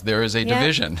back of house. There is a Yep.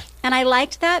 division. And I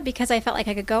liked that because I felt like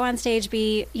I could go on stage,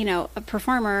 be, a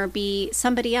performer, be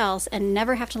somebody else, and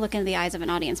never have to look into the eyes of an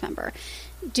audience member.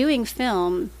 Doing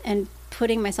film and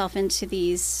putting myself into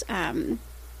these,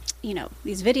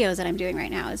 these videos that I'm doing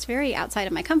right now is very outside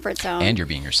of my comfort zone. And you're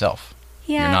being yourself.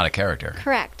 Yeah. You're not a character.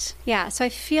 Correct. Yeah. So I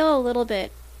feel a little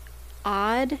bit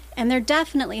odd. And there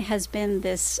definitely has been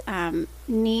this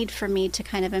need for me to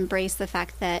kind of embrace the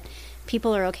fact that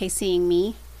people are okay seeing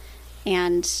me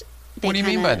and What do you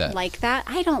mean by that? Like that.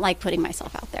 I don't like putting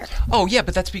myself out there. Oh, yeah,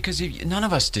 but that's because none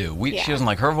of us do. Yeah. She doesn't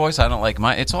like her voice. I don't like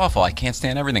mine. It's awful. I can't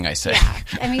stand everything I say. Yeah.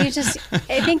 I mean,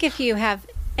 I think if you have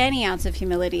any ounce of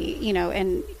humility,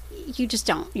 and you just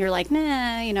don't. You're like,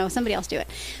 nah, somebody else do it.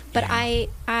 But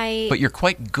Yeah. But you're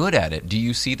quite good at it. Do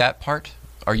you see that part?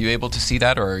 Are you able to see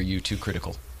that, or are you too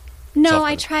critical? No,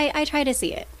 I try to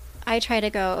see it. I try to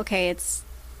go, okay, it's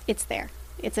there.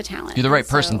 It's a talent. You're the right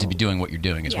person to be doing what you're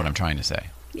doing is what I'm trying to say.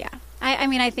 Yeah. I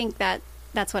mean, I think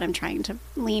that's what I'm trying to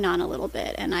lean on a little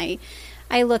bit. And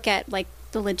I look at like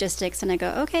the logistics and I go,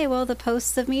 okay, well, the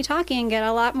posts of me talking get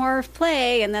a lot more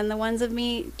play, and then the ones of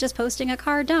me just posting a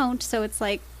car don't. So it's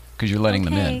like, because you're letting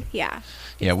them in. Yeah.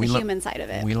 Yeah, the human side of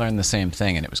it. We learned the same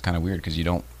thing, and it was kind of weird because you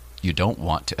don't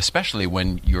want to, especially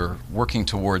when you're working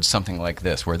towards something like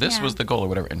this, where this was the goal or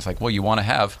whatever. And it's like, well, you want to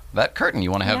have that curtain,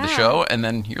 you want to have the show, and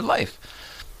then your life.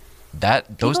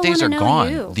 Those days are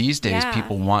gone. These days,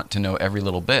 people want to know every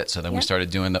little bit. So then we started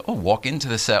doing walk into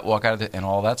the set, walk out of it, and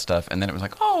all that stuff. And then it was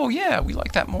like, oh, yeah, we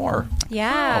like that more.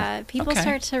 Yeah. People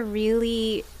start to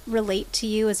really relate to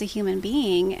you as a human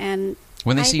being. And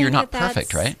when they see you're not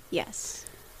perfect, right? Yes.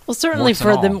 Well, certainly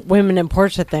for the women in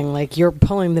Porsche thing, like you're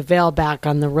pulling the veil back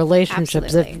on the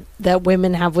relationships that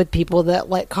women have with people that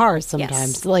like cars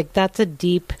sometimes. Yes. Like that's a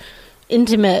deep,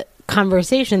 intimate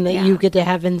conversation that you get to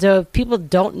have. And so if people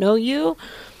don't know you,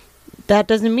 that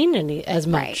doesn't mean as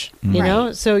much, you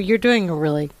know? So you're doing a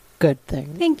really good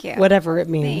thing. Thank you. Whatever it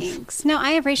means. Thanks. No,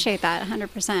 I appreciate that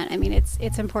 100%. I mean,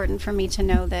 it's important for me to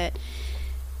know that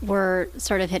we're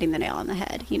sort of hitting the nail on the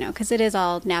head, because it is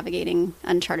all navigating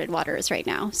uncharted waters right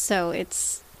now. So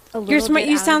it's a little You're smart. bit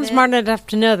You out sound of it. smart enough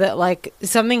to know that like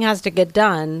something has to get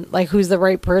done. Like who's the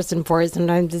right person for it?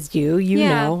 Sometimes it's you. You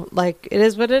know, like it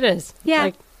is what it is. Yeah.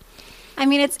 Like, I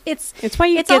mean, it's why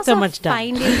you it's get so also much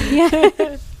done.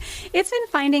 It's been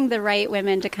finding the right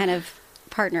women to kind of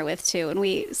partner with too. And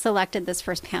we selected this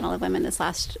first panel of women this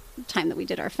last time that we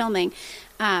did our filming.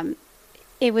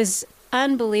 It was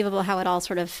unbelievable how it all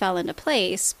sort of fell into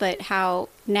place, but how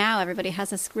now everybody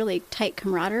has this really tight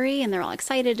camaraderie and they're all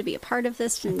excited to be a part of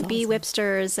this and be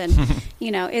Whipsters, and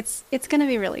it's going to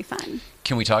be really fun.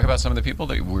 Can we talk about some of the people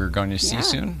that we're going to see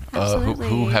soon? Absolutely.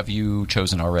 Who have you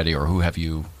chosen already, or who have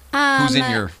you? Who's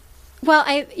in your? Well,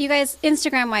 you guys,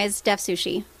 Instagram wise, Def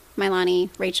Sushi, Milani,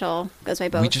 Rachel, goes by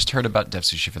both. We just heard about Def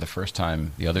Sushi for the first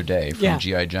time the other day from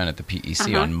G.I. Jen at the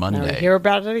PEC on Monday. Now we hear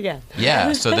about it again.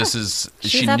 Yeah, so this is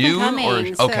she's she up new and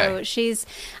coming, or okay? So she's,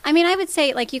 I mean, I would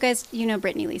say like you guys,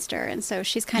 Brittany Leister, and so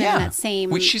she's kind of in that same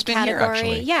Which she's been category. here,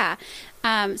 actually. Yeah,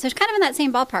 so she's kind of in that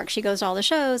same ballpark. She goes to all the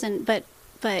shows,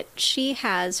 but she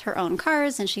has her own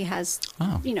cars, and she has,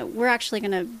 we're actually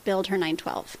going to build her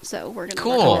 912. So we're going to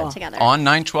work on that together. On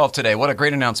 912 today. What a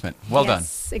great announcement. Well done.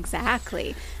 Yes,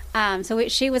 exactly. So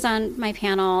she was on my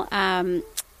panel.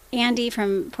 Andy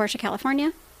from Porsche,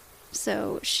 California.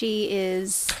 So she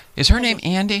is... Is her name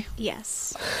Andy?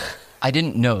 Yes. I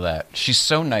didn't know that. She's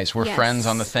so nice. We're Yes. friends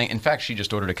on the thing. In fact, she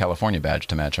just ordered a California badge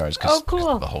to match ours. Oh,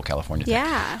 cool. The whole California thing.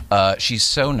 Yeah. She's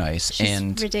so nice. She's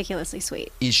and ridiculously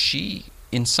sweet. is she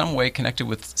in some way connected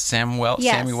with Samuel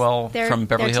Yes. from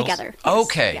Beverly they're Hills? Together. Yes.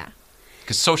 Okay. Yeah.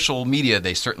 Because social media,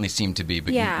 they certainly seem to be,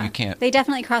 but Yeah. you can't. They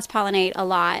definitely cross-pollinate a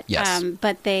lot. Yes.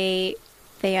 But they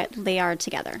are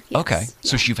together. Yes. Okay.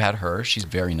 So Yeah. you've had her. She's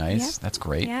very nice. Yep. That's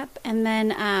great. Yep. And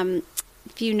then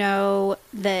if you know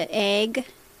the egg,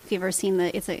 if you've ever seen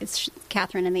it's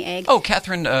Catherine and the Egg. Oh,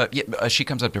 Catherine, she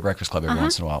comes up to Breakfast Club every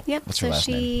once in a while. Yep. What's so her last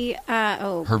name?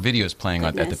 Her video is playing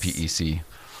at the goodness. PEC.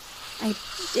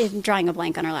 I'm drawing a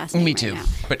blank on her last name. Me right too. now.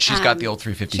 But she's got the old She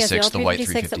has 356, the the white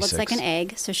 356 that looks like an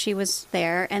egg. So she was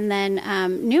there. And then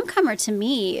newcomer to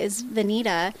me is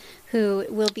Vanita, who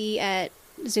will be at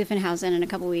Zuffenhausen in a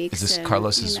couple weeks. Is this and,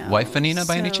 Carlos's wife, Vanina,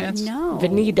 by any chance? No.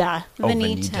 Vanita. Oh,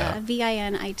 Vanita.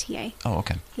 Vinita. Oh,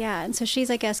 okay. Yeah, and so she's,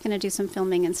 I guess, going to do some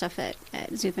filming and stuff at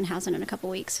Zuffenhausen in a couple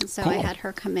weeks. And so I Cool. had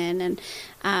her come in. And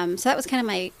so that was kind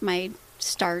of my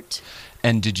start.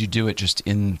 And did you do it just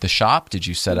in the shop? Did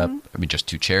you set up, just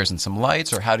 2 chairs and some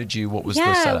lights? Or what was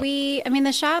the setup?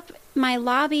 The shop, my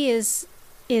lobby is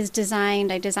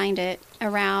designed, I designed it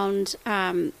around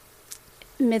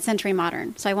mid-century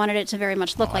modern. So I wanted it to very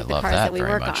much look like the cars that we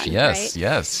work on. Yes, right?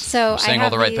 yes. So You're saying I all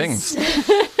have the right these- things.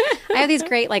 I have these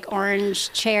great like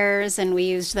orange chairs, and we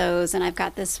used those. And I've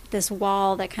got this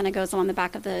wall that kind of goes along the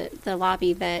back of the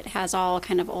lobby that has all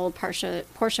kind of old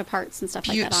Porsche parts and stuff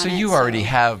like that on So it. you already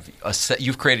have a set.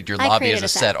 You've created your I lobby created as a a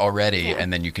set set. already, Yeah.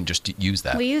 and then you can just use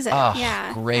that. We use it, Oh,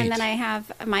 yeah. great. And then I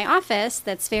have my office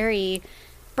that's very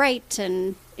bright,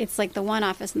 and it's like the one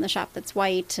office in the shop that's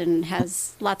white and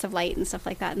has lots of light and stuff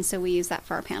like that. And so we use that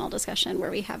for our panel discussion where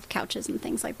we have couches and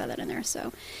things like that in there.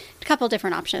 So a couple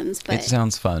different options. But It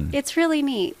sounds fun. it's really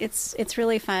neat. It's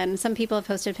really fun. Some people have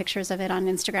posted pictures of it on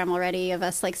Instagram already of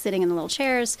us like sitting in the little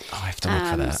chairs. Oh, I have to look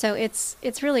for that. So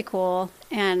it's really cool.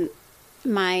 And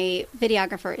my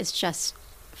videographer is just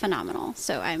phenomenal.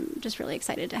 So I'm just really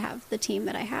excited to have the team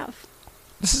that I have.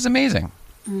 This is amazing.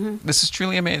 Mm-hmm. This is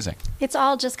truly amazing. It's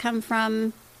all just come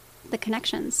from the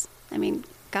connections. I mean,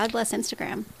 God bless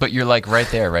Instagram. But you're like right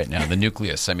there right now, the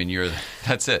nucleus. I mean,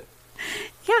 that's it.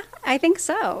 Yeah, I think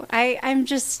so. I'm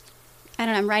just, I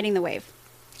don't know, I'm riding the wave.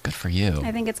 Good for you.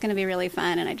 I think it's going to be really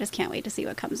fun, and I just can't wait to see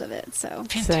what comes of it. So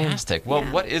Fantastic. Well,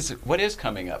 Yeah. what is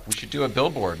coming up? We should do a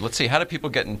billboard. Let's see. How do people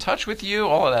get in touch with you?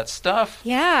 All of that stuff.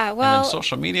 yeah, And well, then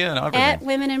social media and everything. at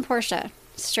Women in Porsche,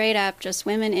 straight up, just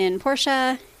Women in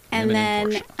Porsche, and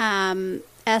Women in then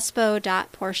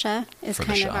espo.porsche is For the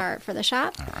kind of shop. our for the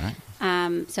shop. All right.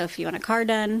 So if you want a car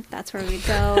done, that's where we'd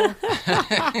go.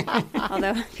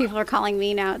 Although people are calling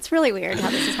me now. It's really weird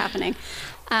how this is happening.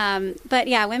 But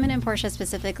yeah, Women in Porsche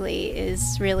specifically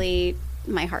is really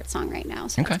my heart song right now.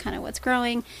 So Okay. that's kind of what's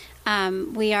growing.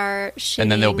 We are shooting.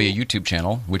 And then there'll be a YouTube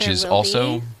channel, which There is will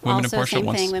also be. Women Also in Porsche. Same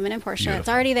once- thing, Women in Porsche. It's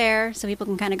Beautiful. already there, so people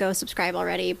can kind of go subscribe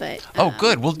already. But Oh,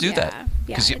 good. We'll do yeah, that. yeah,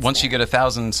 Because it's once you there. get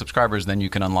 1,000 subscribers, then you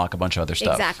can unlock a bunch of other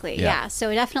stuff. Exactly. Yeah. So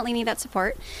we definitely need that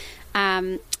support.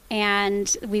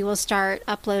 And we will start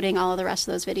uploading all of the rest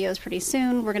of those videos pretty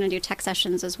soon. We're going to do tech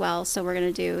sessions as well. So we're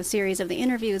going to do a series of the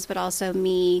interviews, but also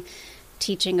me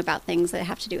teaching about things that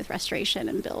have to do with restoration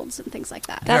and builds and things like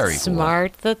that. Very That's cool.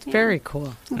 smart. That's very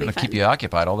cool. It'll be It'll fun. keep you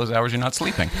occupied all those hours you're not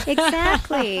sleeping.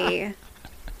 Exactly.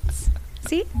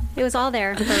 See, it was all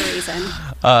there for a reason.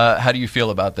 How do you feel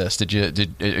about this? Are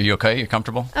you okay? You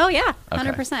comfortable? Oh yeah, Okay. 100%.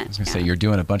 I was going to say, you're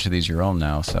doing a bunch of these your own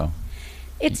now, so.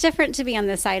 It's different to be on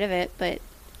this side of it, but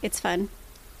it's fun.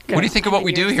 What do you think of what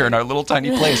we do here in our little tiny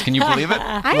place? Can you believe it?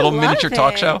 I A little love miniature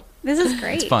talk it. show. This is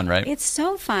great. It's fun, right? It's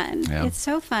so fun. Yeah. It's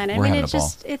so fun. I We're mean, having it's a ball.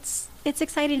 just it's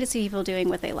exciting to see people doing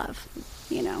what they love.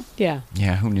 You know, Yeah.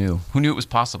 Yeah, who knew? Who knew it was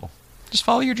possible? Just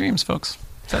follow your dreams, folks.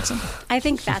 It's that simple. I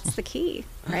think that's the key,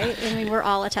 right? I mean, we're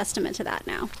all a testament to that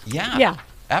now. Yeah. Yeah.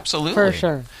 Absolutely. For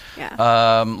sure.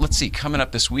 Yeah. Let's see. Coming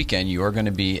up this weekend, you are going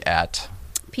to be at,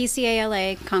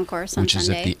 PCALA Concourse on which is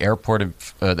Sunday. at the airport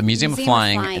of the Museum of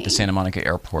Flying at the Santa Monica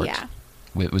Airport. Yeah.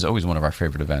 It was always one of our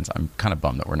favorite events. I'm kind of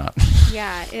bummed that we're not.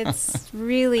 Yeah, it's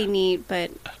really neat,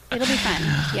 but it'll be fun.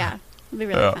 Yeah, it'll be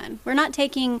really Yeah. fun. We're not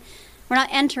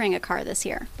entering a car this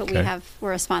year, but Okay.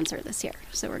 we're a sponsor this year.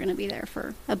 So we're going to be there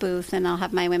for a booth, and I'll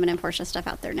have my Women in Porsche stuff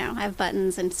out there now. I have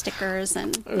buttons and stickers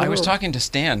and I was Ooh. talking to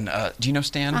Stan. Do you know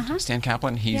Stan? Uh-huh. Stan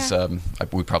Kaplan. He's Yeah.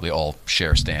 we probably all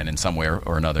share Stan in some way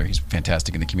or another. He's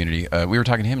fantastic in the community. We were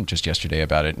talking to him just yesterday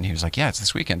about it, and he was like, "Yeah, it's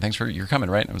this weekend. Thanks for you're coming,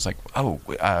 right?" And I was like, "Oh,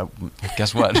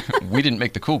 guess what? We didn't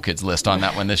make the cool kids list on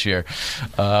that one this year.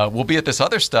 We'll be at this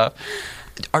other stuff."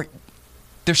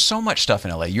 There's so much stuff in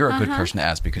LA. You're a good person to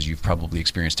ask because you've probably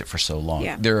experienced it for so long.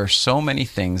 Yeah. There are so many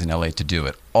things in LA to do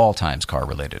at all times car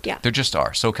related. Yeah. There just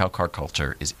are. SoCal car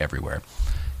culture is everywhere.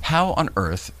 How on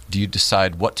earth do you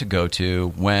decide what to go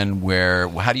to, when, where?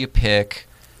 How do you pick?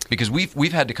 Because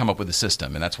we've had to come up with a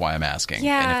system, and that's why I'm asking. And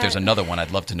Yeah. if there's another one,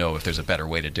 I'd love to know if there's a better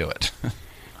way to do it.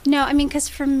 No, I mean, because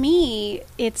for me,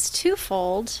 it's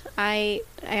twofold. I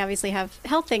obviously have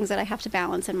health things that I have to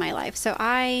balance in my life, so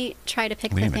I try to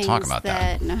pick We the didn't even things talk about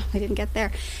that. No, we didn't get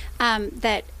there.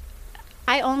 That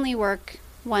I only work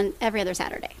every other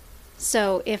Saturday.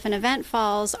 So if an event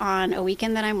falls on a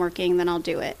weekend that I'm working, then I'll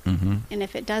do it, and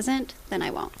if it doesn't, then I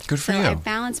won't. Good for so you. I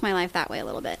balance my life that way a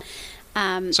little bit.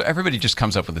 So everybody just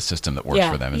comes up with a system that works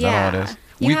Yeah. for them. Is that all it Yeah. is?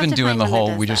 You We've have been to doing find the one that whole.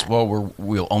 does We just that.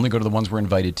 we'll only go to the ones we're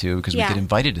invited to because we Yeah. get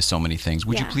invited to so many things.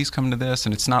 Would you Yeah. please come to this?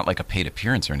 And it's not like a paid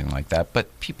appearance or anything like that.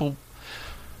 But people,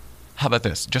 how about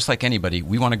this? Just like anybody,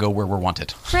 we want to go where we're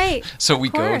wanted. Right. So of we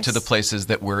go to the course. places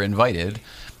that we're invited,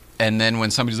 and then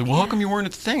when somebody's like, "Well, how come you weren't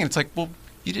at the thing?" And it's like, "Well,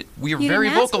 you did. We are You very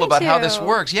didn't ask vocal me about how to." this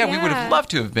works. Yeah, we would have Yeah. loved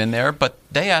to have been there, but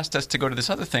they asked us to go to this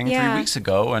other thing 3 Yeah. weeks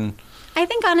ago, and I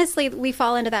think honestly we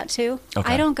fall into that too.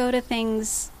 Okay. I don't go to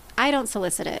things. I don't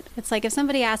solicit it. It's like if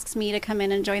somebody asks me to come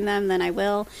in and join them, then I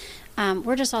will.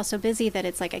 We're just all so busy that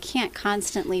it's like I can't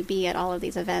constantly be at all of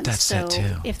these events. That's so it,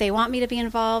 too. if they want me to be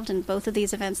involved in both of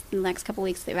these events in the next couple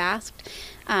weeks they've asked,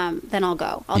 then I'll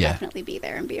go. I'll Yeah. definitely be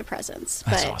there and be a presence.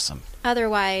 that's but awesome.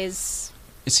 Otherwise,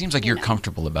 It seems like you you're know.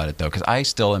 comfortable about it though, because I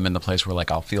still am in the place where like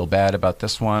I'll feel bad about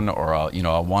this one, or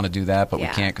I'll want to do that, but we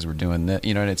Yeah. can't because we're doing this,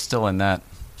 and it's still in that.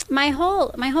 My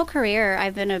whole career,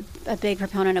 I've been a big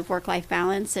proponent of work-life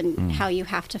balance and how you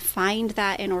have to find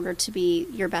that in order to be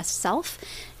your best self.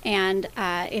 And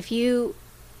if you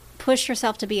push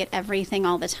yourself to be at everything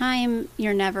all the time,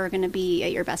 you're never going to be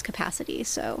at your best capacity.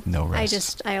 So No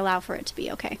rest. I allow for it to be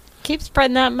okay. Keep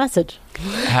spreading that message.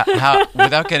 How,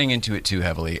 without getting into it too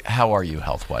heavily, how are you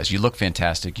health-wise? You look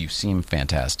fantastic. You seem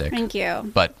fantastic. Thank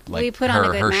you. But like we put on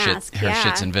a good her mask. shit, her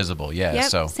shit's invisible. Yeah. Yep,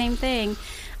 So same thing.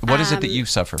 what is it that you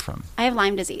suffer from? I have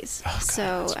Lyme disease. Oh, God.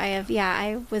 So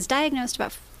I was diagnosed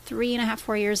about 3.5,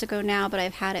 4 years ago now, but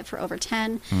I've had it for over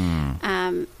 10.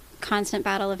 Constant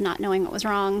battle of not knowing what was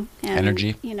wrong. And,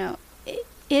 Energy?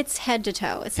 It's head to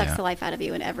toe. It sucks Yeah. the life out of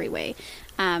you in every way.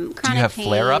 Chronic Do you have pain.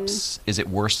 flare-ups? Is it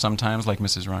worse sometimes, like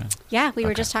Mrs. Ryan? Yeah, we were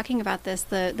Okay. just talking about this,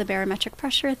 the barometric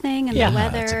pressure thing and Yeah. the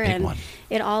That's weather, a big and one.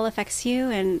 it all affects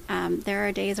you. And there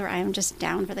are days where I'm just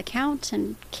down for the count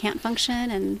and can't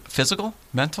function. And Physical,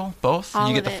 mental, both. All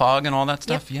You get of the it. fog and all that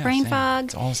stuff. Yep, Yeah, brain same. fog.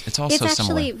 It's all it's so actually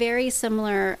similar. very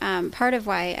similar. Part of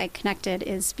why I connected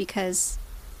is because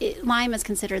Lyme is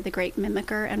considered the great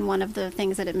mimicker, and one of the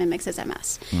things that it mimics is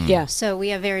MS. Yeah. So we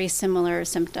have very similar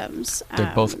symptoms.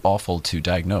 They're both awful to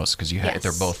diagnose because yes.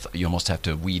 they're both. You almost have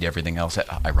to weed everything else.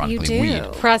 Ironically, You do.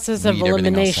 weed. Process of Weed everything else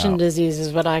elimination out. disease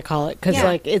is what I call it, because Yeah.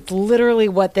 like it's literally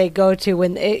what they go to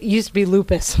when it used to be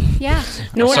lupus. Yeah.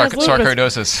 No one has lupus.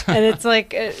 Sarcoidosis. And it's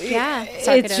like Yeah,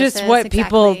 it's just sarcoidosis, what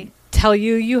people exactly. tell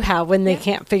you have when they Yep.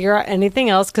 can't figure out anything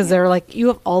else, because they're like, you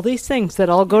have all these things that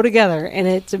all go together, and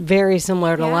it's very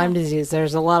similar to Yeah. Lyme disease.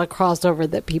 There's a lot of crossover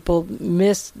that people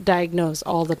misdiagnose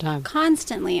all the time.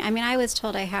 Constantly. I mean, I was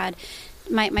told I had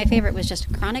my favorite was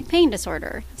just chronic pain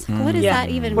disorder. It's like, what does Yeah. that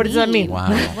even What does that mean? Wow.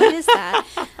 What is that?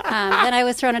 Then I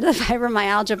was thrown into the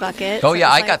fibromyalgia bucket. Oh so yeah, it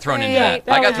was I like, got thrown into great.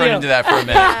 that. I got was thrown you. into that for a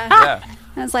minute. Yeah.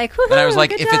 I was like, woohoo, And I was like,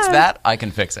 good if it's job. that, I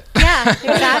can fix it. Yeah,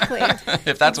 exactly.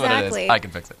 If that's what it Exactly. is, I can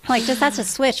fix it. Like, that's a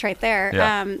switch right there.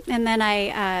 Yeah. And then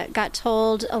I got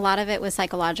told a lot of it was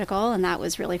psychological, and that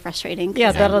was really frustrating. 'cause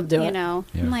Yeah, that'll do you it. know,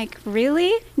 Yeah. I'm like,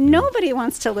 really? Nobody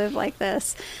wants to live like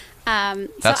this.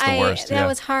 That's the worst, That yeah.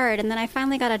 was hard. And then I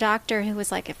finally got a doctor who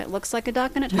was like, if it looks like a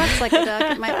duck and it talks like a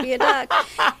duck, it might be a duck.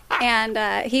 And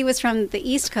he was from the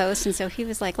East Coast, and so he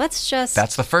was like, let's just...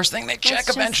 That's the first thing they check Let's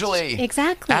just- eventually.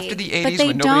 exactly. After the But 80s, they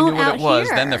when nobody knew don't what out it was,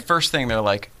 then the here. first thing they're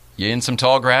like, you in some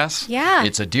tall grass? Yeah.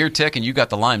 It's a deer tick and you got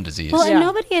the Lyme disease. Well, Yeah. and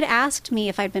nobody had asked me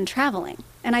if I'd been traveling.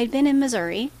 And I'd been in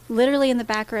Missouri, literally in the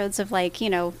back roads of like,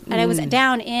 and I was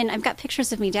down I've got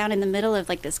pictures of me down in the middle of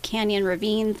like this canyon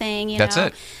ravine thing, That's know.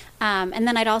 it. And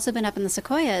then I'd also been up in the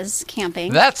Sequoias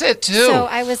camping. That's it too. So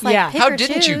I was like, Yeah. pick How or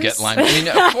didn't you get choose. Lyme? I mean,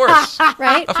 of course.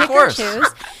 Right? Of Pick course. or choose.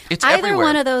 It's Either everywhere.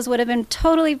 one of those would have been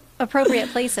totally appropriate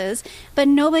places, but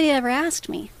nobody ever asked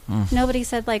me. Nobody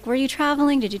said, like, were you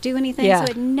traveling? Did you do anything? Yeah.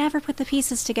 So it never put the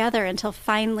pieces together until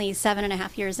finally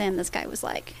 7.5 years in, this guy was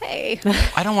like, hey.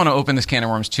 I don't want to open this can of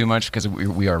worms too much because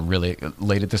we are really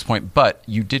late at this point, but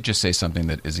you did just say something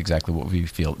that is exactly what we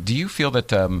feel. Do you feel that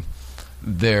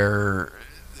there...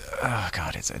 Oh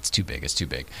God, it's too big. It's too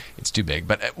big. It's too big.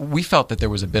 But we felt that there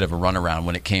was a bit of a runaround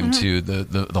when it came to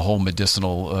the whole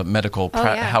medicinal, medical,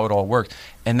 yeah. how it all worked.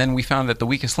 And then we found that the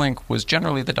weakest link was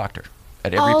generally the doctor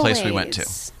at every place we went to.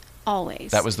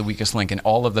 Always. That was the weakest link in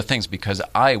all of the things because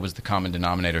I was the common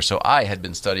denominator. So I had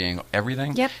been studying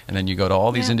everything. Yep. And then you go to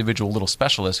all these Yeah. individual little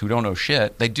specialists who don't know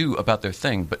shit. They do about their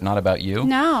thing, but not about you.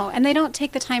 No, and they don't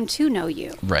take the time to know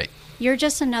you. Right. You're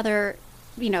just another,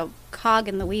 cog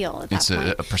in the wheel at that It's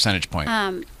point. a percentage point.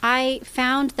 I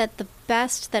found that the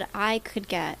best that I could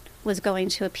get was going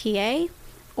to a PA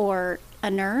or a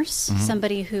nurse,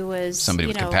 somebody who was Somebody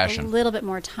with compassion. a little bit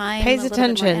more time, Pays a little bit more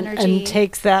attention energy. and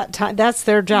takes that time. That's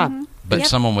their job. but Yep.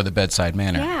 someone with a bedside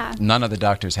manner. Yeah. None of the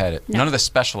doctors had it. No. None of the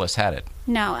specialists had it.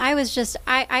 No, I was just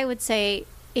I would say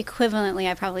equivalently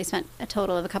I probably spent a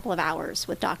total of a couple of hours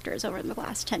with doctors over the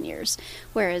last 10 years,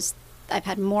 whereas I've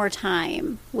had more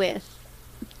time with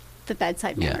the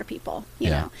bedside Yeah. manner people, Yeah.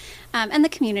 you know. And the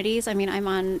communities, I mean, I'm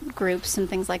on groups and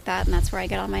things like that, and that's where I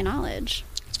get all my knowledge.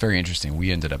 It's very interesting.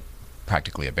 We ended up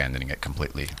practically abandoning it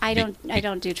completely. I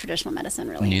don't do traditional medicine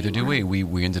really Neither do anymore. we.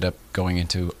 We ended up going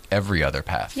into every other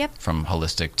path. Yep. From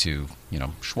holistic to,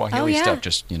 Swahili Oh, yeah. stuff,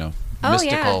 just, Oh,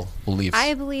 mystical yeah. beliefs.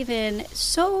 I believe in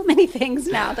so many things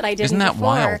now that I didn't Isn't that before.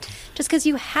 wild? Just because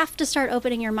you have to start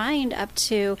opening your mind up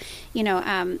to,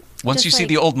 Once just you see like-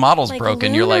 the old models like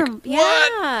broken, you're like, lunar- what?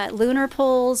 Yeah, lunar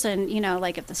poles and,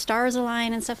 like if the stars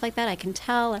align and stuff like that, I can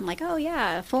tell. I'm like, oh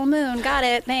yeah, full moon, got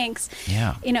it, thanks.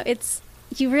 Yeah.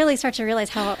 You really start to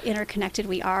realize how interconnected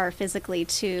we are physically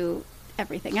to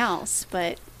everything else,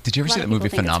 but Did you ever A lot see of the movie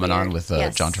people think it's Phenomenon weird. with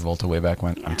Yes. John Travolta way back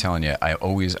when? Yeah. I'm telling you,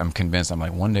 I'm convinced. I'm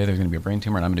like, one day there's going to be a brain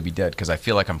tumor and I'm going to be dead because I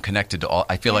feel like I'm connected to all.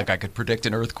 I feel like I could predict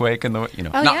an earthquake and Oh,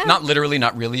 not yeah. not literally,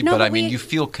 not really, No, but but I mean, we- you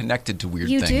feel connected to weird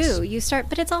You things. do. You start,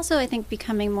 but it's also, I think,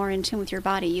 becoming more in tune with your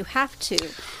body. You have to.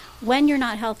 When you're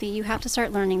not healthy, you have to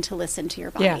start learning to listen to your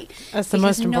body. Yeah, that's the because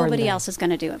most important nobody thing. else is going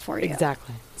to do it for you.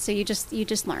 Exactly. So you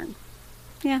just learn.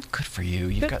 Yeah. Good for you.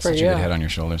 You've Good got for such a you. good head on your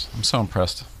shoulders. I'm so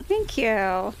impressed. Thank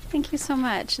you. Thank you so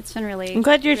much. It's been really. I'm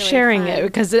glad you're really sharing fun. it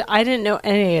because I didn't know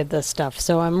any of this stuff.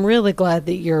 So I'm really glad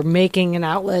that you're making an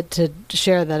outlet to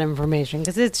share that information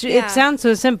because Yeah. it sounds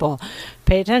so simple.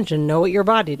 Pay attention, know what your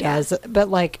body does, but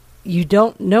like you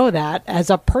don't know that as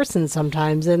a person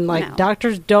sometimes, and like No.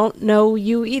 doctors don't know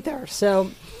you either.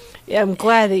 So yeah, I'm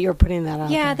glad that you're putting that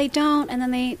out. Yeah, there. they don't, and then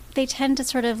they tend to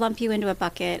sort of lump you into a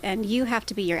bucket, and you have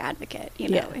to be your advocate. You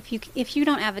know, Yeah. if you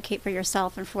don't advocate for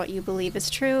yourself and for what you believe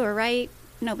is true or right,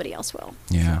 nobody else will.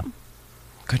 Yeah. So,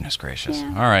 Goodness gracious. Yeah.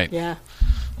 All right. Yeah.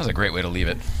 That was a great way to leave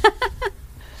it.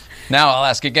 Now I'll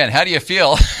ask again. How do you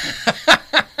feel?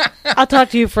 I'll talk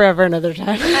to you forever another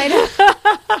time. I know.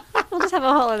 We'll just have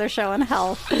a whole other show on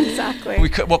health. Exactly. We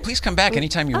could, well, please come back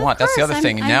anytime you Of want. That's the course, other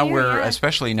thing. And I'm now here, we're, yeah.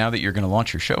 especially now that you're going to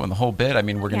launch your show and the whole bit. I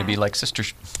mean, we're going to Yeah. be like sister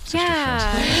shows.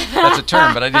 Yeah. That's a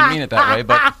term, but I didn't mean it that way.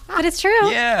 But But it's true.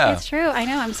 Yeah. It's true. I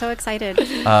know. I'm so excited.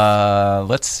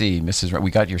 let's see, Mrs. Ryan.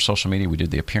 We got your social media. We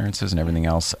did the appearances and everything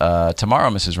else. Tomorrow,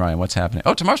 Mrs. Ryan, what's happening?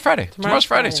 Oh, tomorrow's Friday. Tomorrow's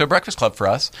Friday. Friday. So Breakfast Club for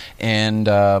us. And,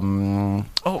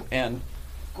 and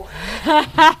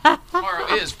tomorrow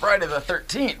is Friday the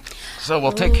 13th. So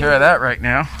we'll take care of that right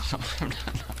now. I'm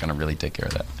not going to really take care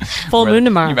of that. Full moon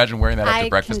tomorrow. Can you imagine wearing that after I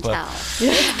Breakfast can Club? tell.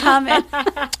 It's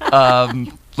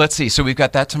coming. Let's see. So we've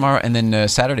got that tomorrow, and then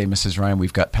Saturday, Mrs. Ryan,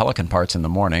 we've got Pelican Parts in the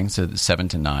morning, so 7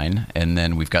 to 9, and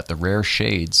then we've got the Rare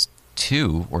Shades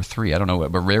 2 or 3, I don't know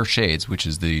what, but Rare Shades, which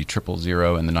is the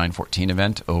 000 and the 914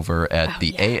 event over at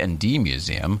the A&D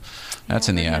Museum. That's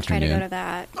in the We're gonna afternoon. Try to go to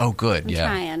that. Oh, good. I'm yeah.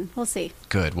 trying. We'll see.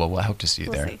 Good. Well, we'll hope to see you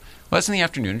We'll there. see. Well, it's in the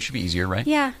afternoon. It should be easier, right?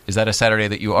 Yeah. Is that a Saturday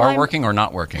that you are I'm- working or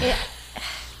not working?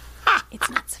 It's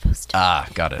not supposed to. Ah,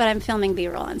 got it. But I'm filming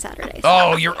B-roll on Saturday. so-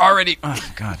 Oh, you're already. Oh,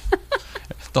 God.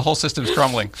 The whole system's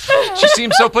crumbling. She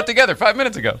seemed so put together 5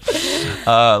 minutes ago.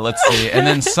 Let's see. And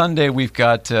then Sunday, we've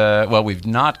got, we've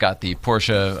not got the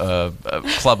Porsche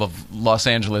Club of Los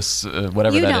Angeles,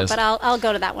 whatever You that don't, is. but I'll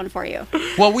go to that one for you.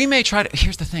 Well, we may try to.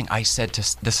 Here's the thing. I said to.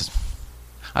 This is.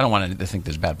 I don't want to think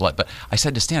there's bad blood, but I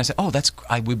said to Stan, I said, "Oh,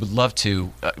 we would love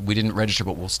to. We didn't register,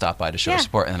 but we'll stop by to show Yeah.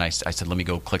 support." And then I said, "Let me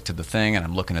go click to the thing," and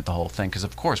I'm looking at the whole thing because,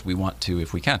 of course, we want to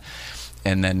if we can.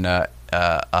 And then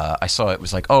I saw it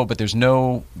was like, "Oh, but there's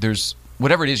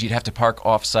whatever it is, you'd have to park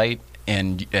off site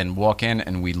and walk in,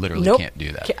 and we literally Nope. can't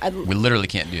do that. Can't- We literally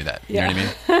can't do that. You know what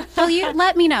I mean? Well, you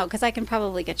let me know because I can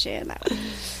probably get you in that one.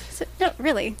 So, no,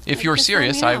 really. If Like, you're just let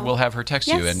serious, me I know. will have her text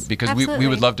you, Yes, and because we absolutely.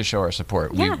 would love to show our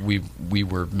support. Yeah. We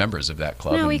were members of that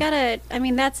club. No, we and- gotta. I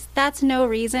mean, that's no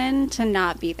reason to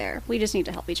not be there. We just need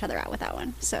to help each other out with that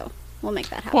one. So we'll make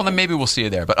that happen. Well, then maybe we'll see you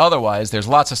there. But otherwise, there's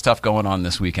lots of stuff going on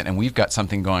this weekend, and we've got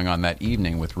something going on that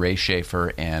evening with Ray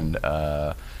Schaefer and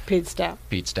Pete Stout.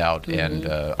 Pete Stout. And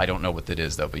I don't know what that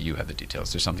is, though, but you have the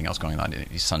details. There's something else going on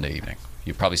Sunday evening.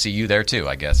 You'll probably see you there, too,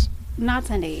 I guess. Not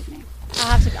Sunday evening.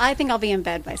 I think I'll be in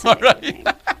bed by Sunday right. evening.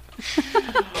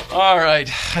 All right.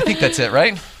 I think that's it,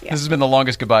 right? Yeah. This has been the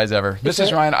longest goodbyes ever.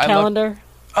 Mrs. Ryan, I love... Calendar?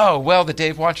 Oh, well, the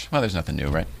Dave Watch? Well, there's nothing new,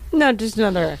 right? No, just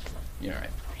another. You're right.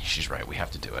 She's right. We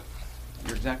have to do it.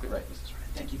 You're exactly right, Mrs. Ryan.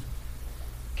 Thank you for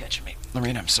catching me.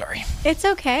 Lorena, I'm sorry. It's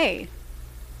okay.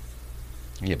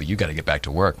 Yeah, but you got to get back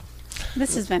to work.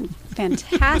 This has been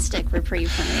fantastic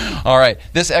reprieve for me. All right.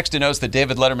 This X denotes that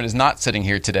David Letterman is not sitting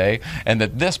here today and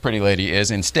that this pretty lady is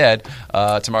instead.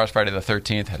 Tomorrow's Friday the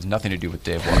 13th. Has nothing to do with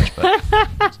Dave Watch,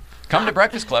 but come to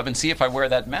Breakfast Club and see if I wear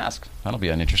that mask. That'll be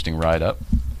an interesting ride up.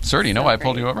 Sir, do you know why I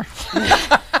pulled you over?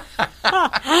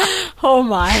 Oh,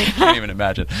 my. Can't even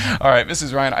imagine. All right,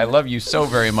 Mrs. Ryan, I love you so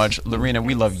very much. Lorena,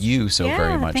 we love you so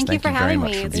very much. Thank you for very having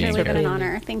much me. for It's being really here. been an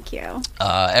honor. Thank you.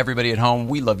 Everybody at home,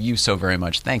 we love you so very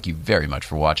much. Thank you very much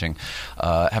for watching.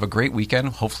 Have a great weekend.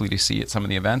 Hopefully to see you at some of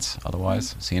the events.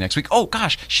 Otherwise, see you next week. Oh,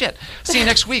 gosh, shit. See you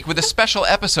next week with a special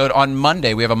episode on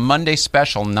Monday. We have a Monday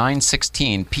special,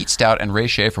 9/16. Pete Stout and Ray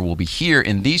Schaefer will be here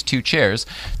in these two chairs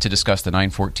to discuss the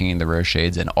 914, the Rare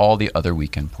Shades, and all the other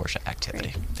weekend Porsche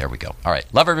activity. There we go. All right.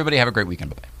 Love everybody. Have a great weekend.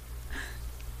 Bye-bye.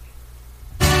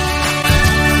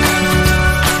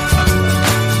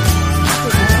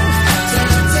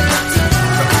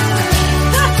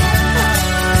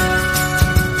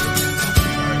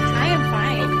 I am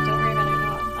fine. Don't worry about it at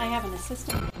all. I have an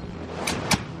assistant.